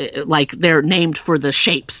 they're named for the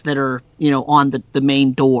shapes that are, on the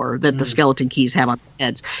main door that the skeleton keys have on their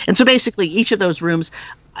heads. And so basically each of those rooms,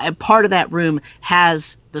 part of that room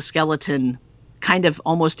has the skeleton kind of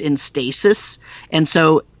almost in stasis. And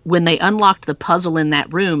so when they unlocked the puzzle in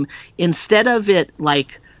that room, instead of it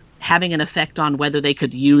having an effect on whether they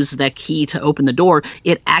could use the key to open the door,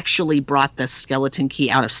 it actually brought the skeleton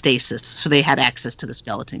key out of stasis, so they had access to the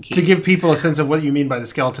skeleton key. To give people a sense of what you mean by the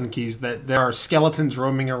skeleton keys, that there are skeletons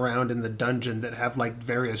roaming around in the dungeon that have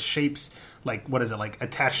various shapes, what is it,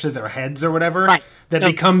 attached to their heads or whatever, right, that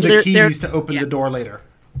become the keys to open the door later.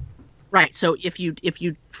 Right. So if you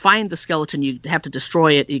find the skeleton, you have to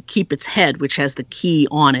destroy it. You keep its head, which has the key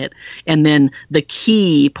on it, and then the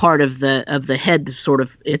key part of the head, sort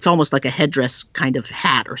of, it's almost like a headdress kind of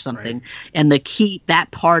hat or something. Right. And the key,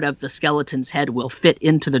 that part of the skeleton's head, will fit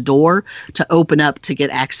into the door to open up to get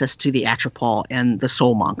access to the Atropol and the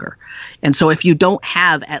Soulmonger. And so if you don't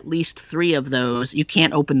have at least 3 of those, you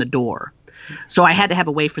can't open the door. So I had to have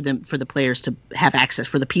a way for the players to have access,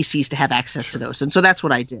 for the PCs to have access to those. And so that's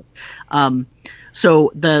what I did.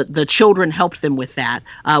 So the children helped them with that.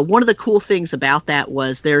 One of the cool things about that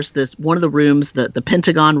was, there's this one of the rooms, the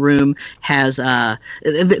Pentagon room, has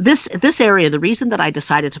this area. The reason that I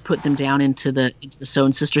decided to put them down into the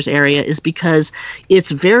Sohn sisters area is because it's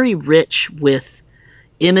very rich with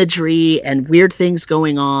imagery and weird things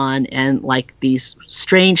going on, and like these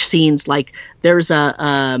strange scenes. Like there's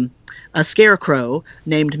a scarecrow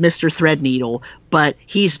named Mr. Threadneedle, but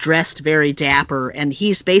he's dressed very dapper, and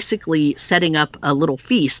he's basically setting up a little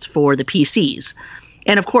feast for the PCs.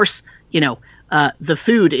 And of course, the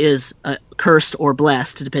food is cursed or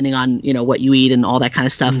blessed, depending on what you eat and all that kind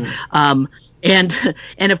of stuff. And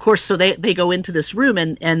of course, so they go into this room,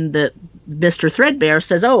 and the Mr. Threadbare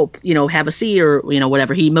says, "Oh, have a seat," or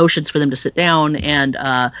whatever. He motions for them to sit down, and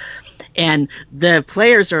the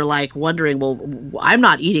players are like wondering, well, I'm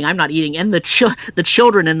not eating, and the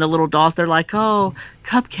children and the little dolls, they're like, "Oh,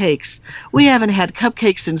 cupcakes! We haven't had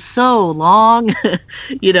cupcakes in so long,"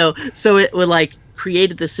 So it would like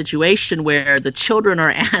created this situation where the children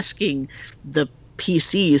are asking the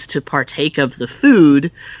PCs to partake of the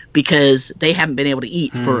food because they haven't been able to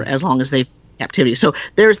eat for as long as they've captivity. So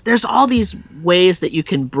there's all these ways that you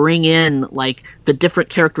can bring in like the different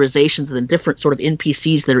characterizations and the different sort of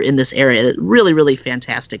NPCs that are in this area. Really, really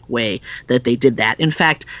fantastic way that they did that. In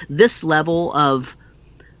fact, this level of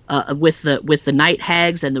with the night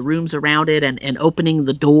hags and the rooms around it and opening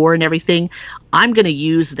the door and everything, I'm going to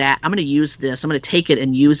use that. I'm going to use this. I'm going to take it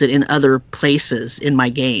and use it in other places in my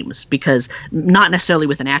games, because not necessarily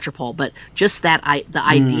with an Atropol, but just that the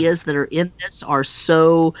ideas that are in this are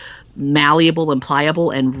so malleable and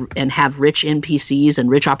pliable and have rich NPCs and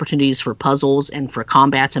rich opportunities for puzzles and for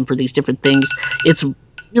combats and for these different things. It's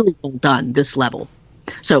really well done, this level.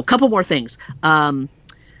 So a couple more things.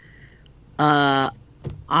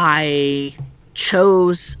 I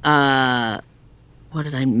chose what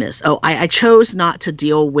did I miss? Oh, I chose not to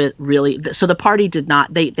deal with really. So the party did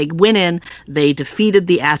not. They went in. They defeated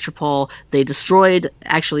the Atropol. They destroyed.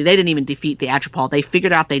 Actually, they didn't even defeat the Atropol. They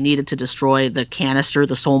figured out they needed to destroy the canister,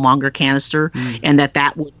 the Soulmonger canister, and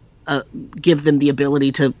that would give them the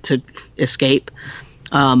ability to escape.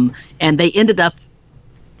 And they ended up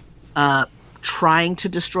trying to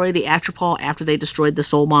destroy the Atropol after they destroyed the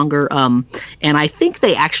Soulmonger. And I think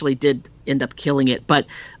they actually did end up killing it, but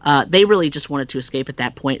they really just wanted to escape at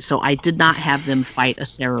that point. So I did not have them fight a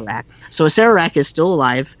Acererak. So Acererak is still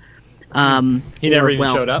alive. He never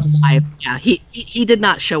even showed up? Yeah, he did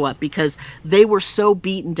not show up because they were so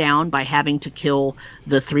beaten down by having to kill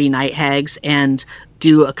the 3 night hags and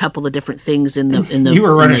do a couple of different things in the you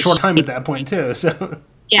were running short time at that point too, so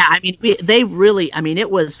yeah, I mean, it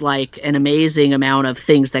was like an amazing amount of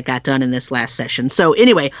things that got done in this last session. So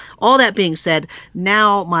anyway, all that being said,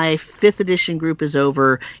 now my 5th edition group is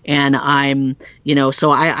over, and I'm,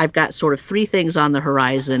 so I've got sort of 3 things on the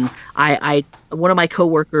horizon. One of my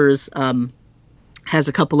coworkers has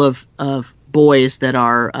a couple of boys that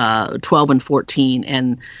are 12 and 14,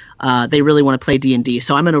 and they really want to play D&D.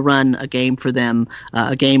 So I'm going to run a game for them,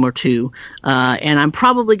 a game or two. And I'm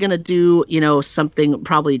probably going to do, something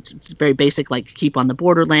probably very basic, like Keep on the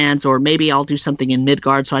Borderlands, or maybe I'll do something in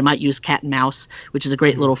Midgard. So I might use Cat and Mouse, which is a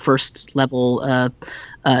great little first level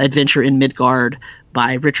adventure in Midgard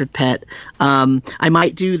by Richard Pett. I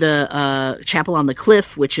might do the Chapel on the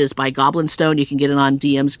Cliff, which is by Goblin Stone. You can get it on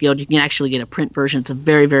DM's Guild. You can actually get a print version. It's a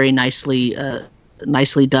very, very nicely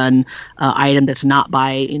done item that's not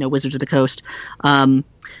by Wizards of the Coast.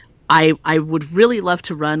 I would really love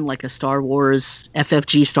to run like a Star Wars,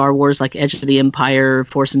 FFG Star Wars, like Edge of the Empire,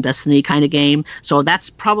 Force and Destiny kind of game. So that's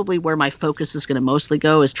probably where my focus is going to mostly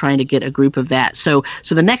go, is trying to get a group of that. So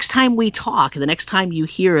the next time we talk, the next time you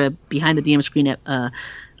hear a Behind the DM Screen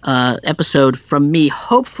episode from me,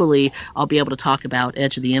 hopefully I'll be able to talk about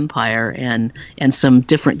Edge of the Empire and some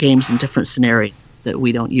different games and different scenarios that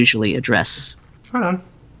we don't usually address. Right on.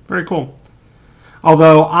 Very cool.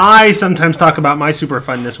 Although I sometimes talk about my super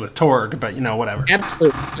funness with Torg, but whatever.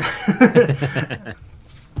 Absolutely.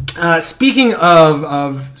 Speaking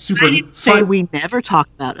of super I didn't say we never talk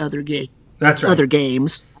about other games. That's right. Other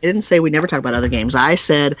games. I didn't say we never talk about other games. I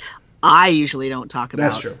said I usually don't talk about.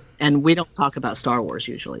 That's true. And we don't talk about Star Wars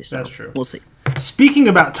usually. So that's true. We'll see. Speaking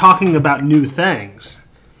about talking about new things,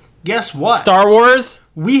 guess what? Star Wars?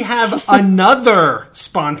 We have another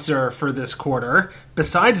sponsor for this quarter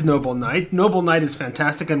besides Noble Knight. Noble Knight is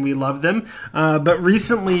fantastic and we love them. But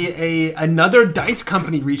recently another dice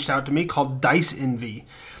company reached out to me called Dice Envy.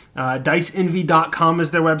 DiceEnvy.com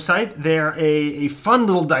is their website. They're a fun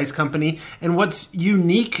little dice company, and what's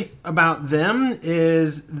unique about them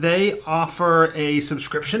is they offer a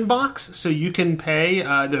subscription box, so you can pay.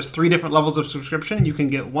 There's 3 different levels of subscription. You can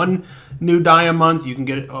get 1 new die a month, you can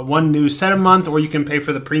get 1 new set a month, or you can pay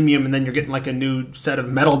for the premium, and then you're getting like a new set of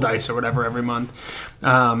metal dice or whatever every month.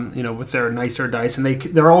 With their nicer dice, and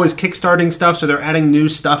they're always kickstarting stuff, so they're adding new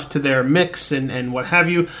stuff to their mix and what have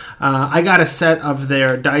you. I got a set of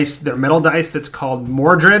their dice dice, their metal dice that's called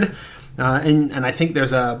Mordred, and I think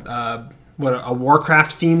there's a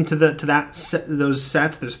Warcraft theme to those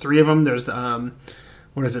sets. There's 3 of them. There's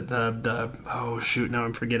what is it? Oh shoot, now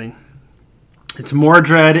I'm forgetting. It's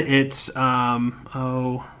Mordred. It's now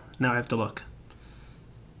I have to look.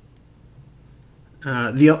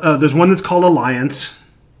 There's one that's called Alliance.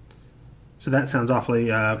 So that sounds awfully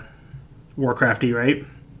Warcrafty, right?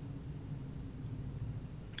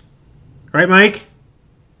 Right, Mike?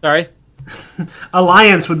 Sorry?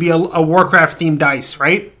 Alliance would be a Warcraft themed dice,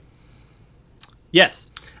 right? Yes.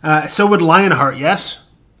 So would Lionheart, yes?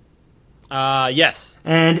 Yes.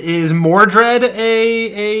 And is Mordred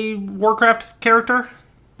a Warcraft character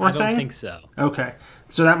or I thing? I don't think so. Okay.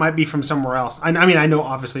 So that might be from somewhere else. I mean, I know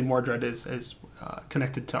obviously Mordred is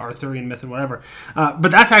connected to Arthurian myth and whatever. But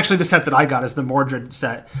that's actually the set that I got, is the Mordred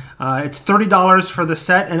set. It's $30 for the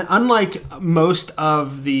set, and unlike most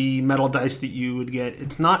of the metal dice that you would get,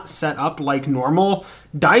 it's not set up like normal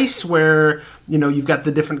dice where, you've got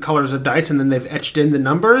the different colors of dice and then they've etched in the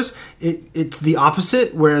numbers. It's the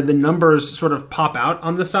opposite, where the numbers sort of pop out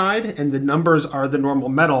on the side, and the numbers are the normal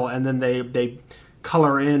metal, and then they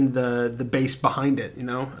color in the base behind it,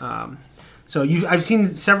 So I've seen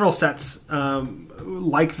several sets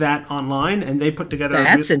like that online, and they put together.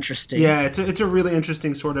 That's interesting. Yeah, it's a really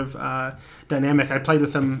interesting sort of dynamic. I played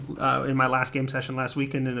with them in my last game session last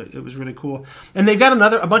weekend, and it was really cool. And they've got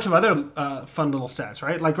a bunch of other fun little sets,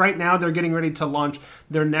 right? Like right now, they're getting ready to launch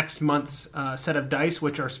their next month's set of dice,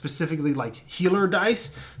 which are specifically like healer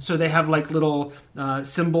dice. So they have like little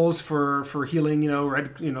symbols for healing,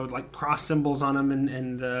 red, like cross symbols on them,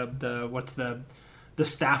 and the what's the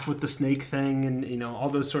staff with the snake thing, and all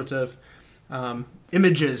those sorts of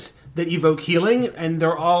images that evoke healing, and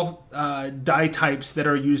they're all die types that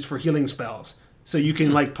are used for healing spells. So you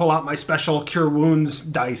can like pull out my special cure wounds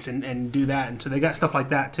dice and do that, and so they got stuff like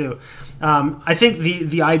that too. I think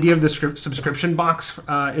the idea of the subscription box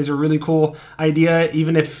is a really cool idea.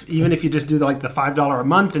 Even if you just do the $5 a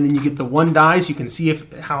month, and then you get the one dice, you can see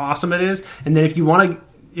how awesome it is, and then if you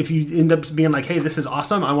end up being like, hey, this is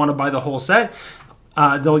awesome, I want to buy the whole set.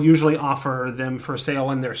 They'll usually offer them for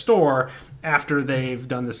sale in their store after they've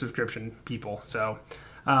done the subscription, people. So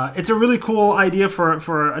it's a really cool idea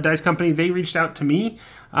for a dice company. They reached out to me.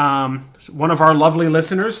 One of our lovely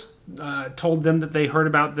listeners told them that they heard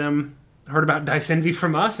about Dice Envy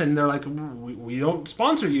from us, and they're like, we don't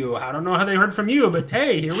sponsor you. I don't know how they heard from you, but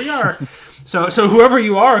hey, here we are. So whoever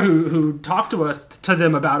you are who talked to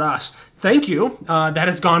them about us, thank you. That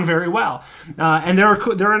has gone very well. And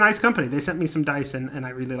they're a nice company. They sent me some dice, and I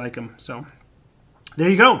really like them. So there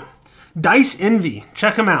you go. Dice Envy.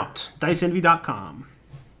 Check them out. DiceEnvy.com.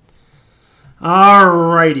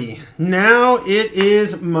 Alrighty. Now it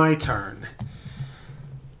is my turn.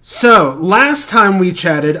 So, last time we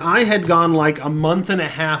chatted, I had gone like a month and a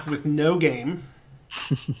half with no game.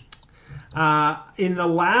 In the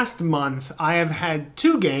last month, I have had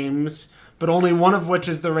 2 games, but only one of which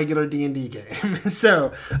is the regular D&D game.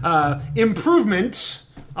 So, improvement,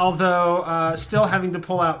 although still having to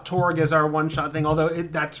pull out Torg as our one-shot thing, although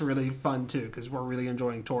that's really fun too, because we're really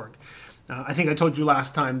enjoying Torg. I think I told you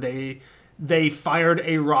last time they fired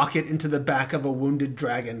a rocket into the back of a wounded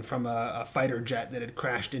dragon from a fighter jet that had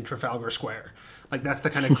crashed in Trafalgar Square. Like, that's the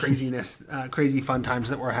kind of craziness, crazy fun times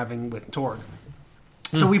that we're having with Torg.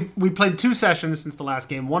 So we played 2 sessions since the last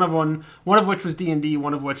game. One of which was D&D,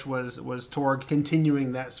 one of which was Torg,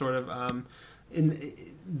 continuing that sort of in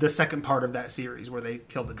the second part of that series where they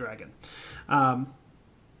killed the dragon.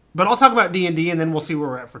 But I'll talk about D&D, and then we'll see where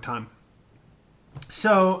we're at for time.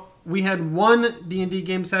 So we had 1 D&D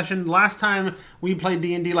game session. Last time we played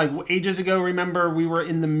D&D, like ages ago, remember, we were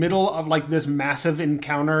in the middle of like this massive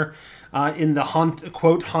encounter in the haunted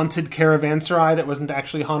caravanserai that wasn't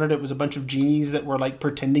actually haunted. It was a bunch of genies that were like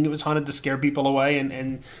pretending it was haunted to scare people away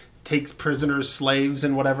and take prisoners, slaves,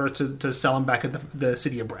 and whatever to sell them back at the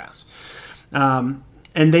City of Brass.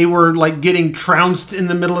 And they were like getting trounced in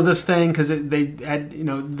the middle of this thing because they had,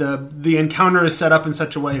 the encounter is set up in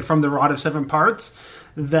such a way from the Rod of 7 Parts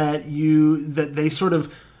that they sort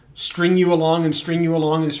of string you along and string you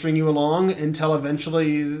along and string you along until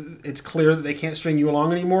eventually it's clear that they can't string you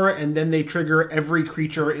along anymore, and then they trigger every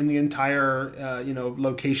creature in the entire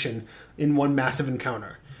location in one massive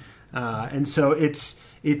encounter. And so it's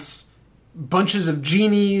bunches of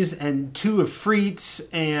genies and 2 Ifrits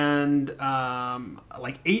and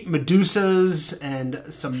like 8 Medusas and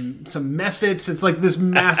some Mephits. It's like this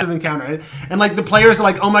massive encounter, and like the players are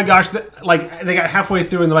like, oh my gosh, like they got halfway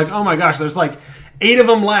through and they're like, oh my gosh, there's like 8 of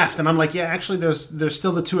them left, and I'm like, yeah, actually, there's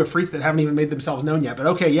still the 2 Ifrits that haven't even made themselves known yet. But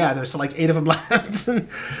okay, yeah, there's still like 8 of them left, and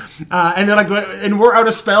they're like, and we're out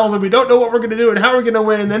of spells, and we don't know what we're gonna do, and how we're gonna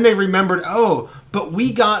win. And then they remembered, but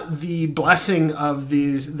we got the blessing of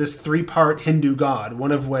this 3-part Hindu god,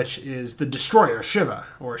 one of which is the Destroyer, Shiva,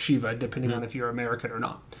 or Shiva, depending on if you're American or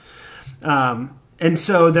not. And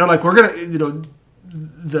so they're like, we're gonna,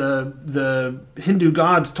 the Hindu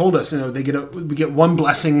gods told us, we get one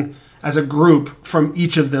blessing as a group from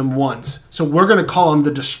each of them once. So we're going to call him the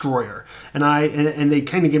Destroyer. And they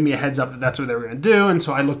kind of give me a heads up that that's what they were going to do. And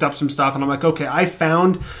so I looked up some stuff, and I'm like, okay, I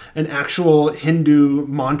found an actual Hindu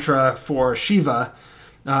mantra for Shiva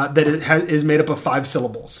that is made up of 5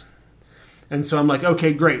 syllables. And so I'm like,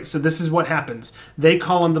 okay, great. So this is what happens. They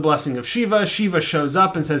call on the blessing of Shiva. Shiva shows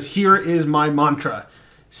up and says, here is my mantra.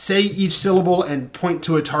 Say each syllable and point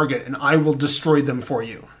to a target, and I will destroy them for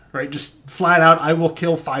you. Right? Just flat out, I will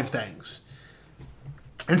kill 5 things.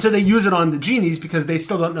 And so they use it on the genies because they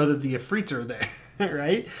still don't know that the Ifrits are there.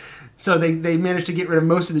 Right? So they managed to get rid of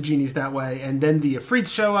most of the genies that way. And then the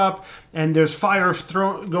Ifrits show up, and there's fire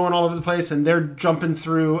going all over the place, and they're jumping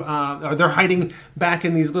through, or they're hiding back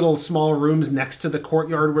in these little small rooms next to the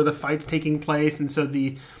courtyard where the fight's taking place. And so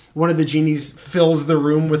one of the genies fills the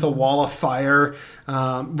room with a wall of fire,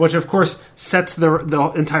 which of course sets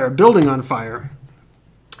the entire building on fire.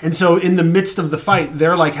 And so in the midst of the fight,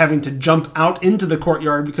 they're like having to jump out into the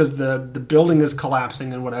courtyard because the building is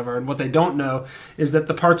collapsing and whatever. And what they don't know is that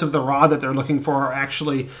the parts of the rod that they're looking for are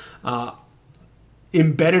actually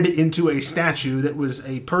embedded into a statue that was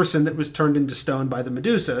a person that was turned into stone by the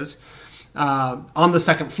Medusas on the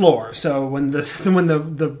 2nd floor. So when the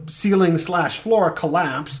ceiling / floor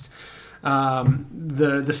collapsed,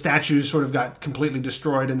 the statues sort of got completely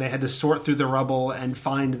destroyed, and they had to sort through the rubble and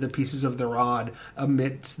find the pieces of the rod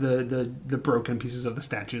amidst the broken pieces of the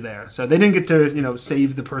statue there. So they didn't get to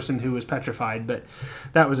save the person who was petrified, but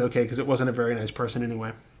that was okay because it wasn't a very nice person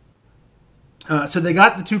anyway. So they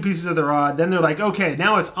got the 2 pieces of the rod. Then they're like, okay,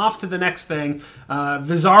 now it's off to the next thing.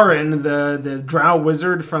 Vizarin, the drow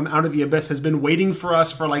wizard from Out of the Abyss, has been waiting for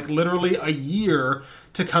us for like literally a year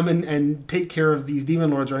to come in and take care of these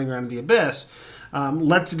demon lords running around in the Abyss.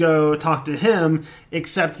 Let's go talk to him.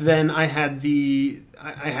 Except then I had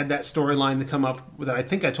that storyline to come up that I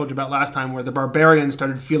think I told you about last time, where the barbarian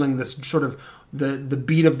started feeling this sort of the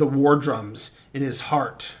beat of the war drums in his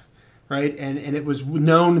heart. Right, and it was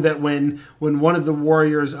known that when one of the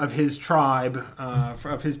warriors of his tribe,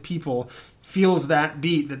 of his people, feels that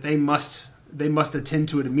beat, that they must attend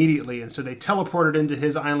to it immediately. And so they teleported into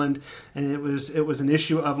his island, and it was an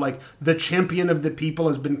issue of like, the champion of the people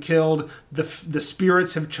has been killed. The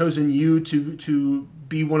spirits have chosen you to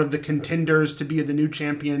be one of the contenders to be the new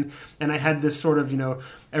champion. And I had this sort of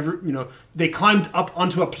they climbed up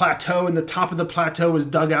onto a plateau, and the top of the plateau was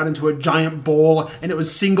dug out into a giant bowl, and it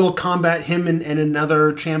was single combat, him and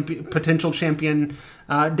another potential champion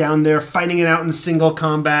down there, fighting it out in single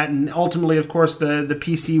combat. And ultimately, of course, the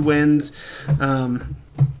PC wins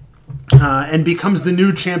and becomes the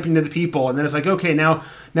new champion of the people. And then it's like, okay, now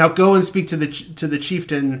go and speak to the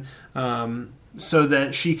chieftain so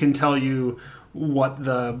that she can tell you what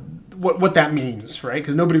that means, right?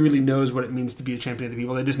 Because nobody really knows what it means to be a champion of the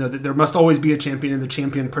people. They just know that there must always be a champion, and the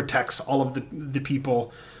champion protects all of the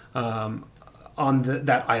people on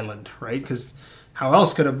that island, right? Because how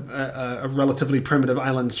else could a relatively primitive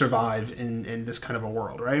island survive in this kind of a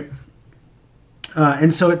world, right?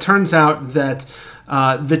 And so it turns out that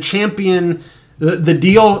the champion, the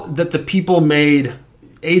deal that the people made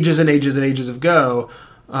ages and ages and ages ago,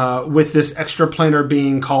 with this extraplanar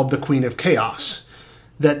being called the Queen of Chaos,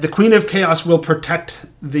 that the Queen of Chaos will protect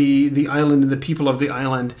the island and the people of the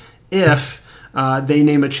island if they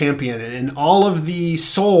name a champion. And all of the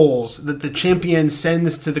souls that the champion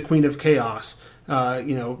sends to the Queen of Chaos, are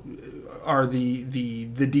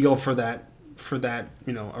the deal for that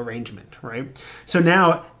arrangement, right? So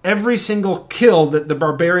now every single kill that the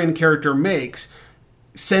barbarian character makes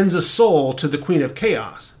sends a soul to the Queen of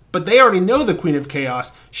Chaos. But they already know the Queen of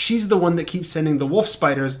Chaos. She's the one that keeps sending the wolf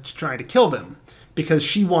spiders to try to kill them because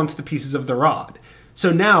she wants the pieces of the rod.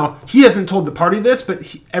 So now, he hasn't told the party this,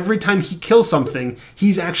 but every time he kills something,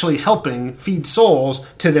 he's actually helping feed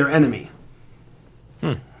souls to their enemy.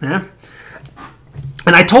 Yeah?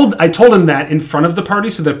 And I told him that in front of the party,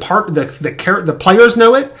 so the players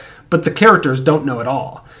know it, but the characters don't know it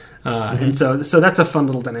all. And so that's a fun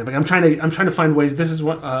little dynamic. I'm trying to find ways. This is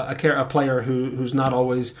what a player who's not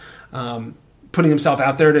always putting himself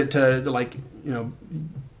out there to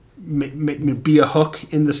be a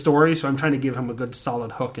hook in the story. So I'm trying to give him a good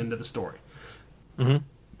solid hook into the story.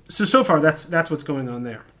 So far that's what's going on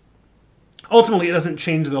there. ultimately it doesn't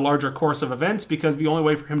change the larger course of events because the only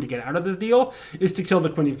way for him to get out of this deal is to kill the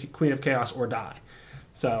Queen of Chaos or die.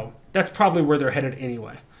 So that's probably where they're headed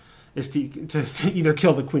anyway, is to either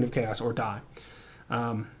kill the Queen of Chaos or die.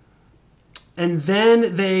 And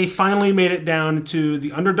then they finally made it down to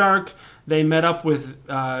the Underdark. They met up with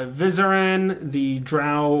Vizaran, the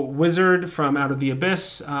Drow wizard from Out of the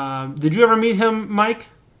Abyss. Did you ever meet him, Mike?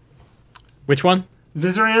 Which one?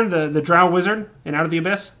 Vizaran, the Drow wizard in Out of the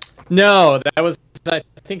Abyss? No, that was, I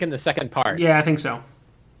think, in the second part. Yeah, I think so.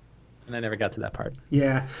 And I never got to that part.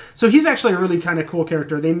 Yeah. So he's actually a really kind of cool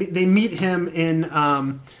character. They meet him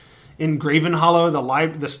in Graven Hollow,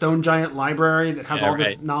 the stone giant library that has all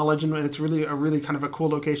this knowledge, and it's really a really kind of a cool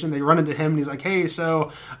location. They run into him, and he's like, "Hey,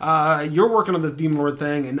 so you're working on this Demon Lord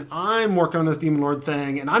thing, and I'm working on this Demon Lord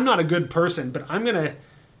thing, and I'm not a good person, but I'm gonna,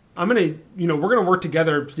 we're gonna work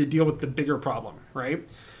together to deal with the bigger problem, right?"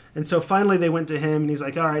 And so finally they went to him, and he's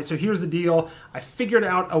like, "All right, so here's the deal. I figured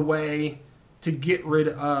out a way to get rid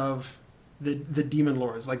of the Demon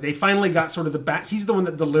Lords." Like, they finally got sort of the back. He's the one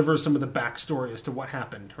that delivers some of the backstory as to what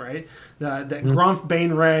happened, right? That Gromf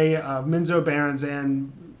Bainray of Minzo Baranzan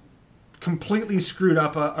completely screwed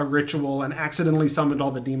up a ritual and accidentally summoned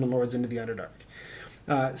all the Demon Lords into the Underdark.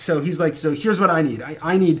 So he's like, so here's what I need.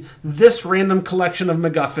 I need this random collection of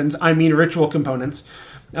MacGuffins, ritual components,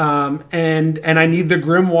 and I need the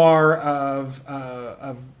grimoire of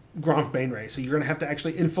Gromf Bainray. So you're going to have to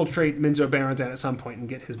actually infiltrate Minzo Baranzan at some point and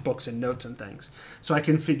get his books and notes and things. So I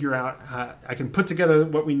can figure out, I can put together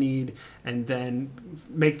what we need and then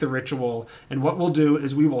make the ritual. And what we'll do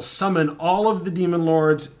is we will summon all of the Demon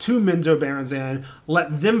Lords to Minzo Baranzan,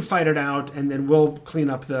 let them fight it out, and then we'll clean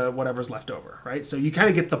up the whatever's left over, right? So you kind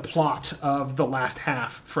of get the plot of the last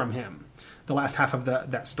half from him, the last half of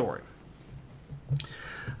that story.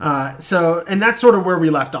 And that's sort of where we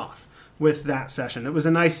left off with that session. It was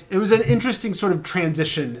an interesting sort of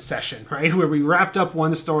transition session, right? Where we wrapped up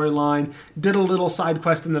one storyline, did a little side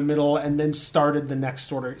quest in the middle, and then started the next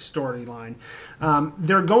storyline.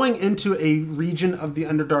 They're going into a region of the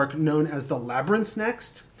Underdark known as the Labyrinth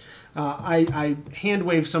next. I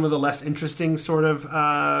hand-waved some of the less interesting sort of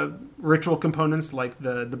ritual components, like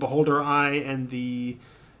the Beholder Eye and the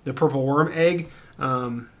Purple Worm Egg.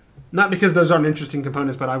 Not because those aren't interesting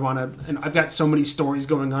components, but and I've got so many stories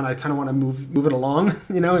going on, I kind of want to move it along,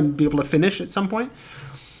 and be able to finish at some point.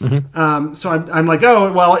 Mm-hmm. So I'm like,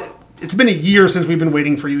 oh, well, it's been a year since we've been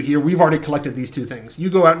waiting for you here. We've already collected these two things. You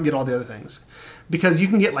go out and get all the other things. Because you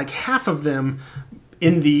can get like half of them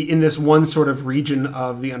in this one sort of region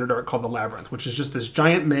of the Underdark called the Labyrinth, which is just this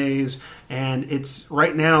giant maze, and it's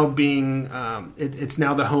right now being, it's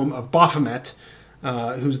now the home of Baphomet,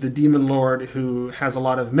 who's the demon lord who has a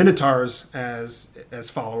lot of minotaurs as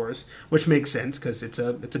followers, which makes sense because it's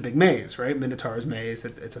a big maze, right? Minotaur's maze,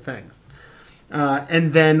 it's a thing.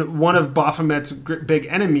 And then one of Baphomet's big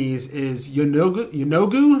enemies is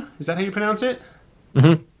Yeenoghu. Is that how you pronounce it?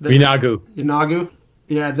 Mm-hmm. Yeenoghu.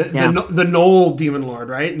 Yeah, the Gnoll demon lord,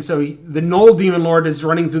 right? And so the Gnoll demon lord is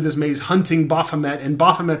running through this maze hunting Baphomet, and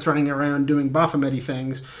Baphomet's running around doing Baphomet-y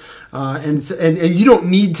things. And you don't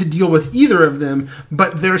need to deal with either of them,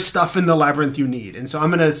 but there's stuff in the labyrinth you need. And so I'm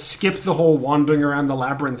going to skip the whole wandering around the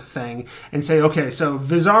labyrinth thing and say, okay, so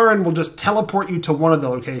Vizaran will just teleport you to one of the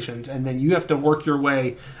locations, and then you have to work your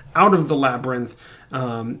way out of the labyrinth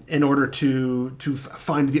in order to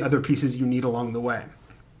find the other pieces you need along the way.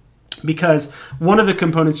 Because one of the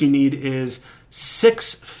components you need is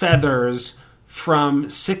 6 feathers from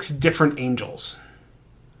 6 different angels.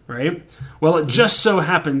 Right? Well, it just so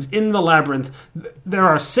happens in the labyrinth there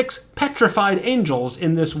are 6 petrified angels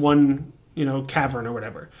in this one, cavern or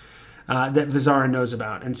whatever that Vizaran knows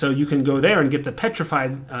about, and so you can go there and get the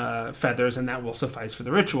petrified feathers, and that will suffice for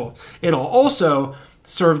the ritual. It'll also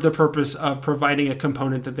serve the purpose of providing a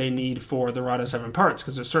component that they need for the Rod of 7 Parts,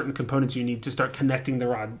 because there's certain components you need to start connecting the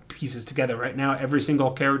rod pieces together. Right now, every single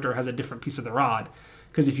character has a different piece of the rod.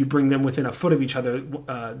 Because if you bring them within a foot of each other,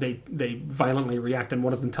 they violently react and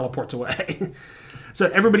one of them teleports away. So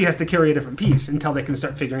everybody has to carry a different piece until they can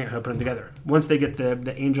start figuring out how to put them together. Once they get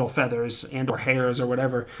the angel feathers and or hairs or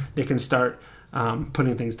whatever, they can start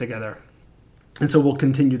putting things together. And so we'll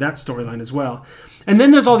continue that storyline as well. And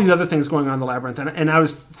then there's all these other things going on in the labyrinth. And I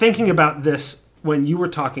was thinking about this when you were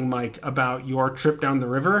talking, Mike, about your trip down the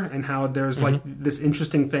river and how there's like this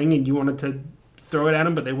interesting thing and you wanted to throw it at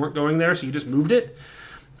them, but they weren't going there, so you just moved it.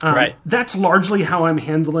 Right. That's largely how I'm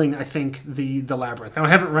handling, I think, the labyrinth. Now, I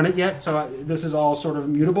haven't run it yet, so this is all sort of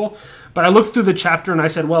mutable. But I looked through the chapter and I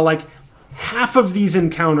said, well, like, half of these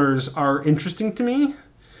encounters are interesting to me,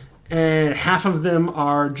 and half of them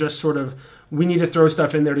are just sort of we need to throw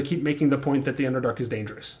stuff in there to keep making the point that the Underdark is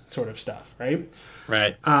dangerous, sort of stuff, right?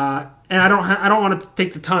 Right. And I don't want to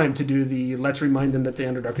take the time to do the let's remind them that the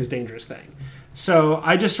Underdark is dangerous thing. So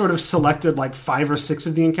I just sort of selected like 5 or 6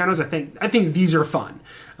 of the encounters. I think these are fun,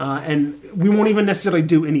 and we won't even necessarily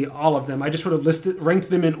do all of them. I just sort of ranked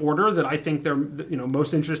them in order that I think they're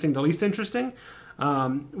most interesting to least interesting,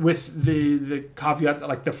 with the caveat that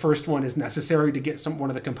like the first one is necessary to get one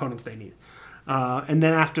of the components they need, and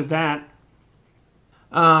then after that,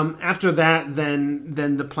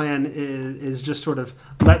 then the plan is just sort of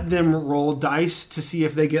let them roll dice to see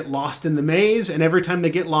if they get lost in the maze, and every time they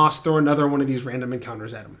get lost, throw another one of these random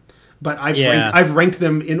encounters at them. But I've ranked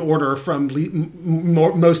them in order from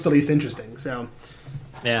most to least interesting. So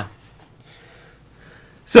yeah.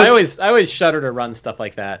 So I always shudder to run stuff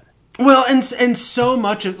like that. Well, and so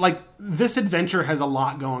much of like this adventure has a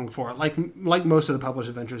lot going for it, like most of the published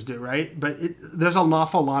adventures do, right? But there's an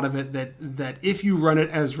awful lot of it that if you run it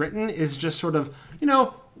as written is just sort of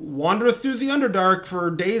wander through the Underdark for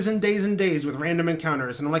days and days and days with random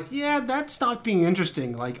encounters, and I'm like, yeah, that stopped being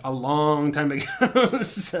interesting like a long time ago.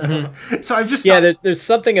 So I've just there's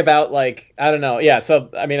something about like I don't know, yeah. So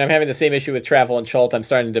I mean, I'm having the same issue with Travel and Chult. I'm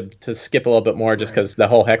starting to skip a little bit more just because the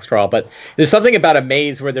whole hex crawl. But there's something about a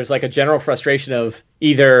maze where there's like a general frustration of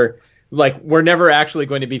either like we're never actually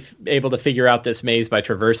going to be able to figure out this maze by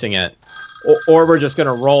traversing it, or we're just going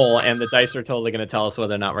to roll and the dice are totally going to tell us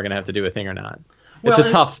whether or not we're going to have to do a thing or not. It's a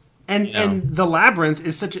tough. And the labyrinth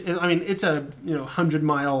is it's a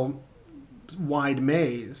 100-mile wide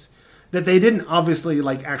maze that they didn't obviously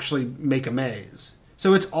like actually make a maze.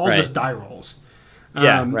 So it's all just die rolls.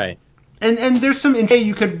 Right. And there's some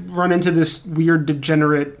you could run into this weird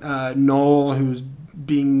degenerate gnoll who's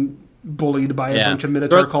being bullied by a bunch of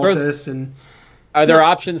Minotaur cultists. And are there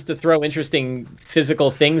options to throw interesting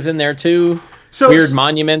physical things in there too? So weird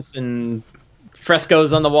monuments and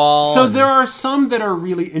frescoes on the wall. So there are some that are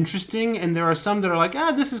really interesting, and there are some that are like,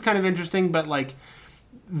 this is kind of interesting, but like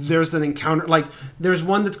there's an encounter. Like there's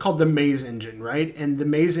one that's called the Maze Engine, right? And the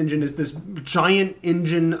Maze Engine is this giant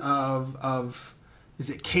engine of is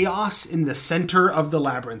it chaos in the center of the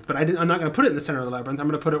labyrinth? But I'm not going to put it in the center of the labyrinth. I'm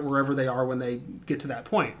going to put it wherever they are when they get to that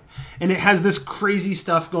point. And it has this crazy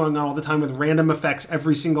stuff going on all the time with random effects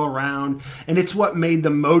every single round. And it's what made the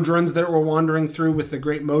Modrons that were wandering through with the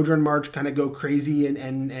Great Modron March kind of go crazy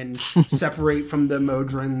and separate from the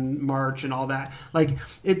Modron March and all that. Like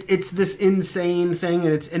it's this insane thing,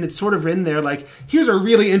 and it's sort of in there like, here's a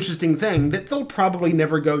really interesting thing that they'll probably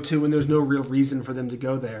never go to, and there's no real reason for them to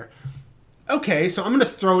go there. Okay, so I'm going to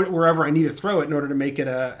throw it wherever I need to throw it in order to make it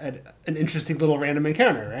an interesting little random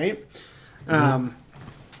encounter, right? Mm-hmm.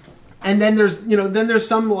 And then there's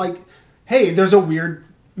some like, hey, there's a weird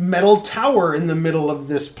metal tower in the middle of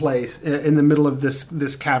this place, in the middle of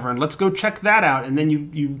this cavern. Let's go check that out. And then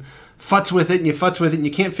you futz with it and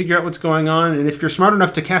you can't figure out what's going on. And if you're smart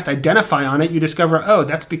enough to cast Identify on it, you discover,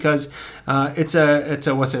 that's because it's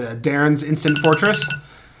a Darren's Instant Fortress.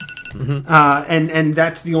 Mm-hmm. And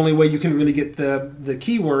that's the only way you can really get the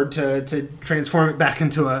keyword to transform it back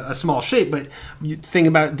into a small shape. But the thing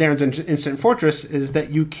about Darren's Instant Fortress is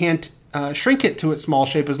that you can't shrink it to its small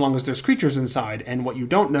shape as long as there's creatures inside. And what you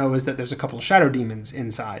don't know is that there's a couple of shadow demons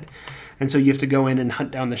inside. And so you have to go in and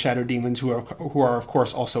hunt down the shadow demons who are of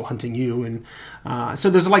course also hunting you. And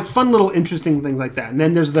so there's like fun little interesting things like that. And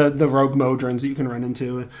then there's the rogue Modrons that you can run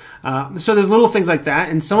into. So there's little things like that.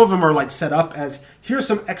 And some of them are like set up as, here's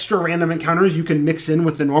some extra random encounters you can mix in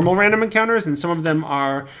with the normal random encounters. And some of them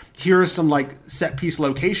are, here's some like set piece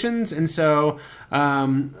locations. And so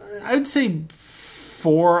I would say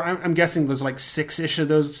 4, I'm guessing there's like 6-ish of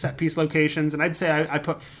those set piece locations. And I'd say I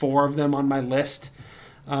put 4 of them on my list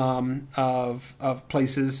of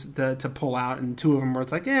places to pull out, and 2 of them where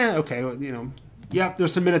it's like,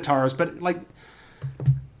 there's some Minotaurs, but like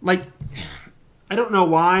I don't know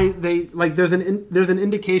why they like. There's an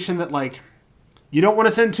indication that like you don't want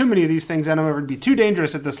to send too many of these things at them, or it'd be too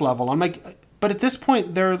dangerous at this level. I'm like, but at this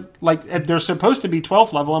point they're supposed to be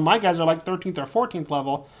 12th level, and my guys are like 13th or 14th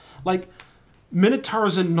level, like.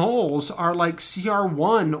 Minotaurs and gnolls are like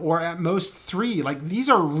CR1 or at most 3. Like these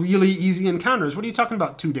are really easy encounters. What are you talking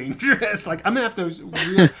about? Too dangerous? Like I'm gonna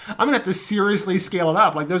have to seriously scale it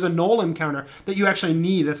up. Like there's a gnoll encounter that you actually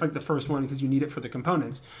need. That's like the first one because you need it for the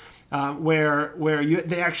components. Where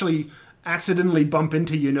they actually accidentally bump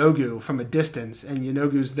into Yenogu from a distance, and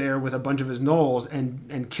Yenogu's there with a bunch of his gnolls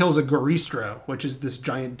and kills a Goristro, which is this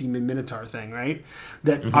giant demon minotaur thing, right?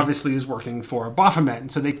 That obviously is working for Baphomet.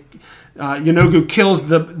 And so Yenogu kills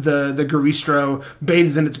the Goristro,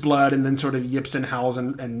 bathes in its blood, and then sort of yips and howls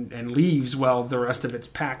and leaves while the rest of its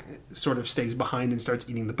pack sort of stays behind and starts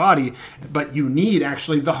eating the body. But you need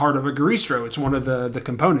actually the heart of a Goristro. It's one of the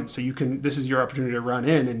components. So this is your opportunity to run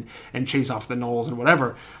in and chase off the gnolls and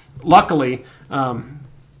whatever. Luckily,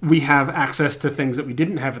 we have access to things that we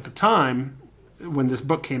didn't have at the time when this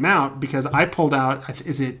book came out, because I pulled out,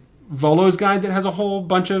 is it Volo's Guide that has a whole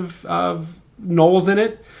bunch of gnolls in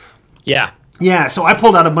it? Yeah. Yeah, so I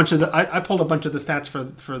pulled out a bunch of the stats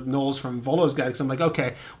for gnolls from Volo's Guide, because I'm like,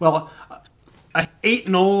 okay, well, 8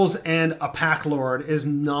 gnolls and a pack lord is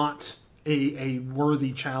not a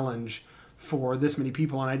worthy challenge for this many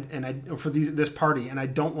people, and for this party, and I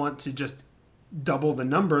don't want to just double the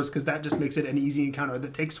numbers, because that just makes it an easy encounter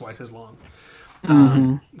that takes twice as long.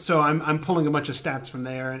 So I'm pulling a bunch of stats from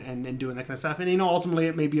there and doing that kind of stuff, and ultimately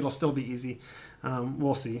it'll still be easy.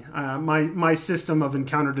 We'll see. My system of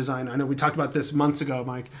encounter design, I know we talked about this months ago,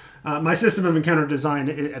 Mike. My system of encounter design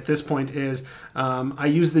at this point is I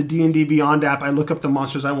use the D&D Beyond app. I look up the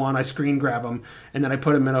monsters I want, I screen grab them, and then I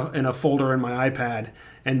put them in a folder in my iPad,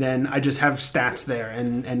 and then I just have stats there,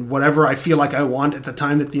 and whatever I feel like I want at the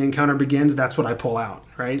time that the encounter begins, that's what I pull out,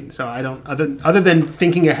 right? So I don't, other than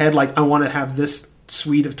thinking ahead, like I want to have this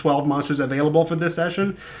suite of 12 monsters available for this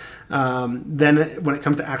session. Then when it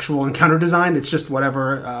comes to actual encounter design, it's just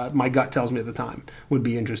whatever my gut tells me at the time would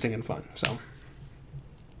be interesting and fun.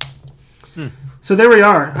 So there we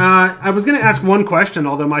are. I was going to ask one question,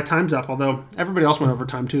 although my time's up, although everybody else went over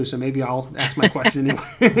time too, so maybe I'll ask my question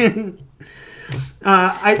anyway.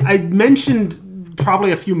 I mentioned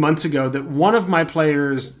probably a few months ago that one of my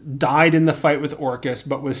players died in the fight with Orcus,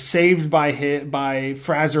 but was saved by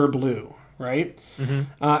Frazer Blue. Right?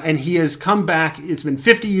 And he has come back. It's been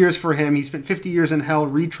 50 years for him. He spent 50 years in hell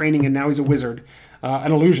retraining, and now he's a wizard,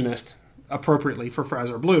 an illusionist, appropriately for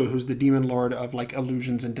Frazer Blue, who's the demon lord of like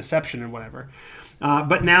illusions and deception and whatever.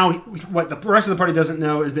 But now what the rest of the party doesn't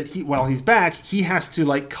know is that while he's back, he has to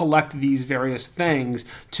like collect these various things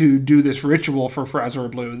to do this ritual for Frazer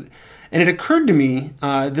Blue. And it occurred to me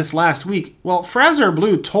this last week, well, Frazer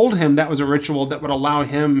Blue told him that was a ritual that would allow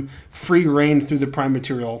him free reign through the prime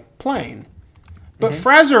material plane. But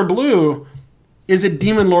Frazer Blue is a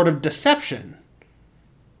demon lord of deception.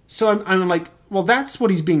 So I'm like, well, that's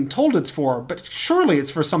what he's being told it's for, but surely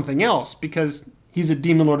it's for something else, because he's a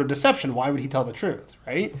demon lord of deception. Why would he tell the truth,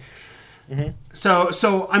 right?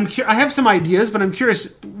 So I have some ideas, but I'm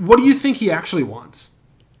curious, what do you think he actually wants?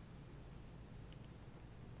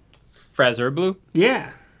 Frazer Blue?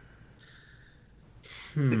 Yeah.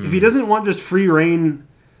 If he doesn't want just free reign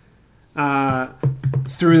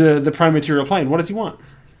through the prime material plane, what does he want?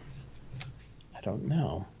 I don't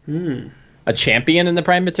know. A champion in the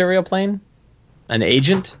prime material plane? An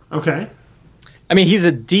agent? Okay. I mean, he's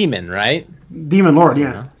a demon, right? Demon lord,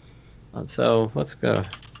 yeah. So let's go.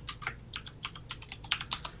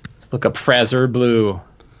 Let's look up Frazer Blue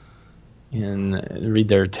and read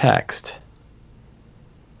their text.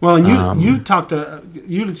 Well, and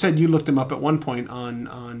you said you looked him up at one point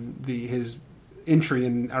on his entry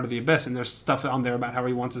in Out of the Abyss, and there's stuff on there about how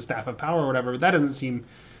he wants a staff of power or whatever. But that doesn't seem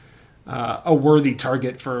a worthy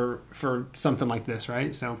target for something like this,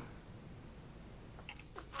 right? So.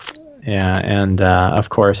 Yeah, and of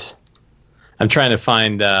course, I'm trying to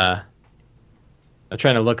find. I'm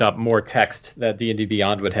trying to look up more text that D&D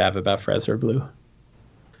Beyond would have about Frazer Blue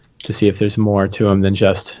to see if there's more to him than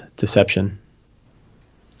just deception.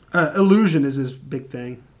 Illusion is his big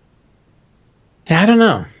thing. Yeah, I don't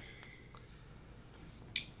know.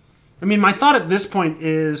 I mean, my thought at this point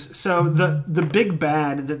is, so the big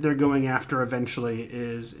bad that they're going after eventually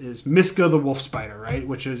is Miska the wolf spider, right?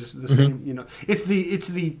 Which is the same, it's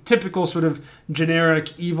the typical sort of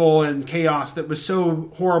generic evil and chaos that was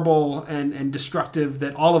so horrible and destructive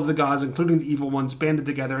that all of the gods, including the evil ones, banded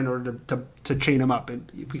together in order to chain him up,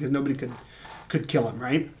 because nobody could kill him,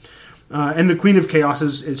 right? And the Queen of Chaos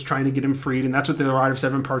is trying to get him freed, and that's what the Rite of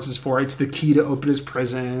Seven Parts is for. It's the key to open his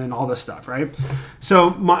prison and all this stuff, right? So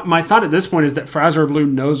my thought at this point is that Frazer Blue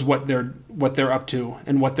knows what they're up to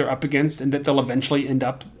and what they're up against, and that they'll eventually end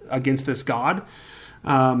up against this god.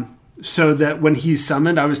 So that when he's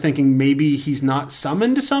summoned, I was thinking maybe he's not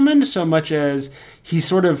summoned so much as he's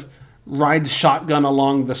sort of rides shotgun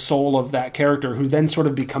along the soul of that character, who then sort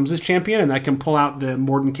of becomes his champion, and that can pull out the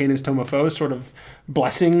Mordenkainen's Tome of Foes sort of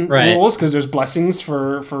blessing rules, because there's blessings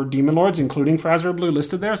for demon lords, including Fraz Blue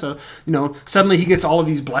listed there. So, suddenly he gets all of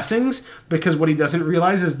these blessings, because what he doesn't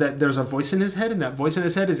realize is that there's a voice in his head, and that voice in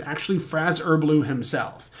his head is actually Fraz Blue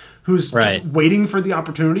himself, who's just waiting for the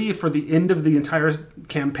opportunity for the end of the entire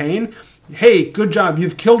campaign. Hey, good job,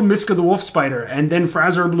 you've killed Miska the Wolf Spider. And then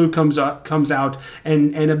Fraz Blue comes out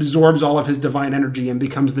and absorbs all of his divine energy and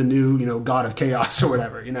becomes the new, god of chaos or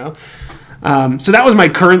whatever, So that was my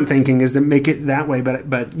current thinking, is to make it that way.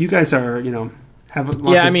 But you guys are, have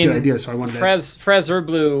lots of good ideas, so I wanted to... Fraz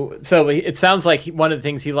Blue, so it sounds like one of the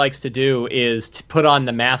things he likes to do is to put on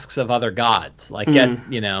the masks of other gods. Like,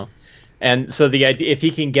 and so the idea, if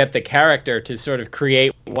he can get the character to sort of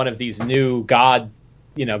create one of these new god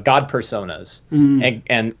personas,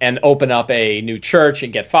 and open up a new church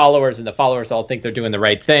and get followers, and the followers all think they're doing the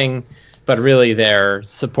right thing, but really they're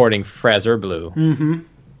supporting Fraz Blue.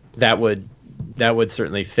 That would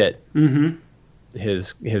certainly fit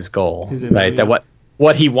his goal, right? Yeah. That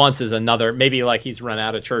what he wants is another, maybe like he's run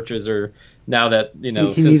out of churches, or now that he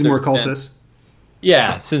needs more cultists.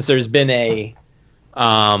 Since there's been a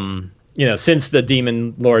since the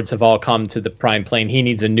demon lords have all come to the Prime Plane, he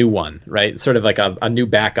needs a new one, right? Sort of like a new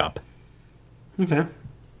backup. Okay.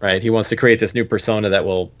 Right. He wants to create this new persona that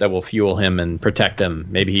will fuel him and protect him.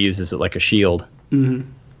 Maybe he uses it like a shield.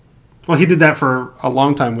 Well, he did that for a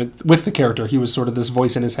long time with the character. He was sort of this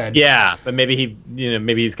voice in his head. Yeah, but maybe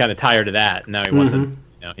maybe he's kind of tired of that. Now he wants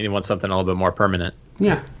he wants something a little bit more permanent.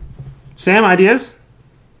 Yeah. Sam, ideas?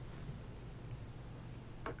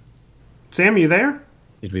 Sam, are you there?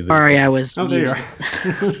 Sorry, I was... Oh, there you are.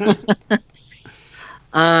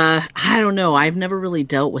 I don't know. I've never really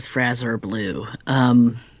dealt with Fraz Blue.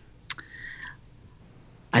 I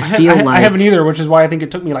haven't either, which is why I think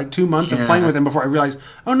it took me like 2 months of playing with him before I realized,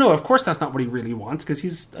 oh no, of course that's not what he really wants, because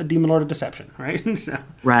he's a Demon Lord of Deception, right?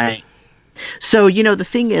 Right. So, the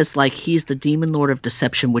thing is, like, he's the Demon Lord of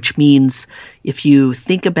Deception, which means, if you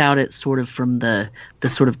think about it sort of from the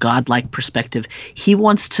sort of godlike perspective, he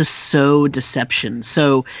wants to sow deception.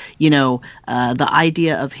 So, the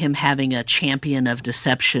idea of him having a champion of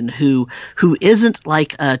deception who isn't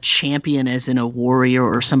like a champion as in a warrior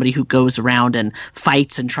or somebody who goes around and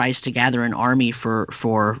fights and tries to gather an army for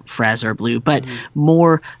Fraz Blue, but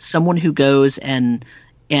more someone who goes and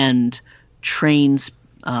trains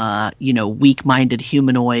weak-minded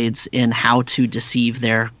humanoids in how to deceive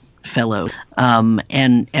their fellow,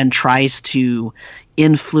 and tries to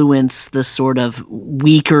influence the sort of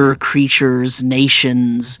weaker creatures,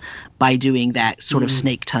 nations, by doing that sort of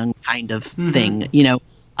snake tongue kind of thing.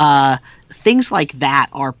 Things like that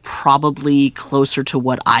are probably closer to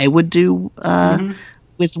what I would do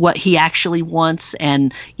with what he actually wants.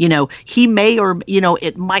 And he may, or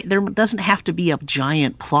it might, there doesn't have to be a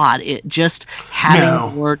giant plot. It just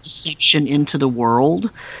having more deception into the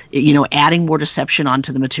world, adding more deception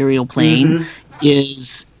onto the material plane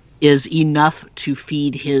is enough to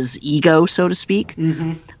feed his ego, so to speak.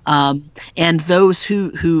 And those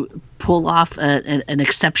who pull off an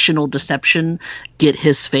exceptional deception get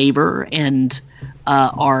his favor and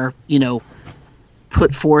are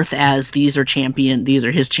put forth as these are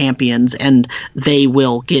his champions, and they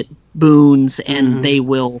will get boons, and they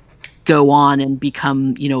will go on and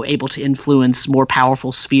become able to influence more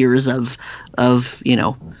powerful spheres of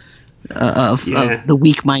the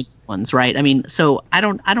weak-minded ones, right? I mean, so I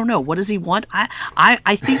don't know, what does he want?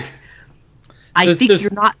 I think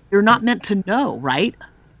you're not meant to know, right?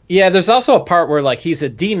 Yeah, there's also a part where, like, he's a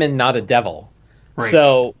demon, not a devil. Right.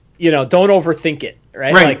 So don't overthink it.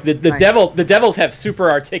 Right? Like the devils have super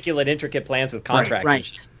articulate, intricate plans with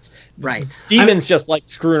contracts. Right. Demons just like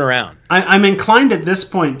screwing around. I'm inclined at this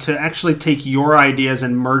point to actually take your ideas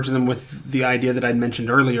and merge them with the idea that I'd mentioned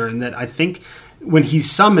earlier, and that I think when he's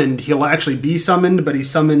summoned, he'll actually be summoned, but he's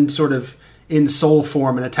summoned sort of in soul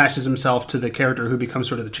form and attaches himself to the character who becomes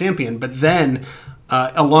sort of the champion. But then,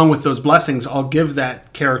 along with those blessings, I'll give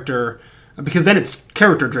that character, because then it's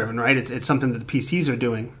character driven, right? It's something that the PCs are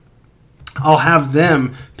doing. I'll have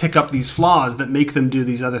them pick up these flaws that make them do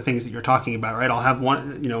these other things that you're talking about, right? I'll have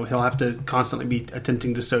one, he'll have to constantly be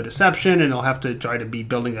attempting to sow deception, and he'll have to try to be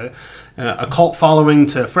building a cult following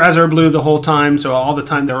to Fraz Blue the whole time. So all the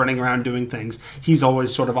time they're running around doing things, he's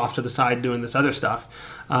always sort of off to the side doing this other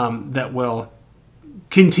stuff that will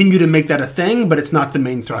continue to make that a thing, but it's not the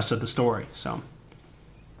main thrust of the story. So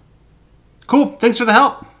cool. Thanks for the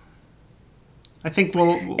help. I think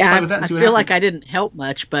we'll play with that and see what I feel happens. like I didn't help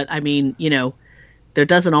much, but I mean, there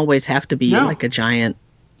doesn't always have to be like a giant,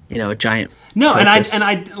 a giant. No, focus. and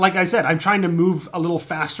I like I said, I'm trying to move a little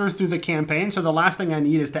faster through the campaign. So the last thing I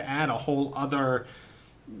need is to add a whole other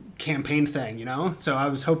campaign thing, So I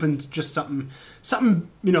was hoping just something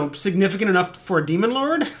significant enough for a Demon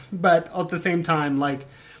Lord, but at the same time, like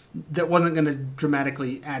that wasn't going to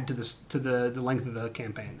dramatically add to the length of the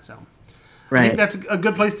campaign. So Right. I think that's a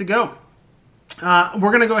good place to go.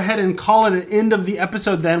 We're going to go ahead and call it an end of the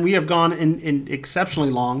episode then. We have gone in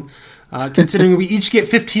exceptionally long. Considering we each get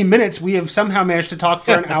 15 minutes, we have somehow managed to talk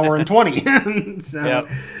for an hour and 20. So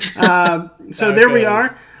there we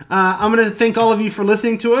are. I'm going to thank all of you for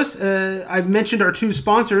listening to us. I've mentioned our two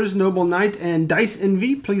sponsors, Noble Knight and Dice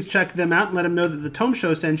Envy. Please check them out and let them know that the Tome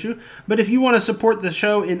Show sent you. But if you want to support the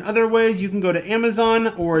show in other ways, you can go to Amazon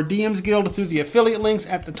or DM's Guild through the affiliate links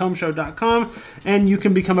at thetomeshow.com, and you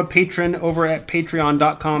can become a patron over at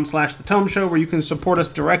patreon.com/thetomeshow, where you can support us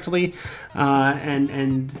directly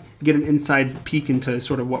and get an inside peek into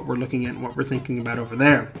sort of what we're looking at and what we're thinking about over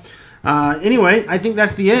there. Anyway, I think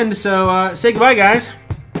that's the end. So say goodbye, guys.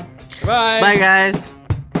 Bye. Bye, guys.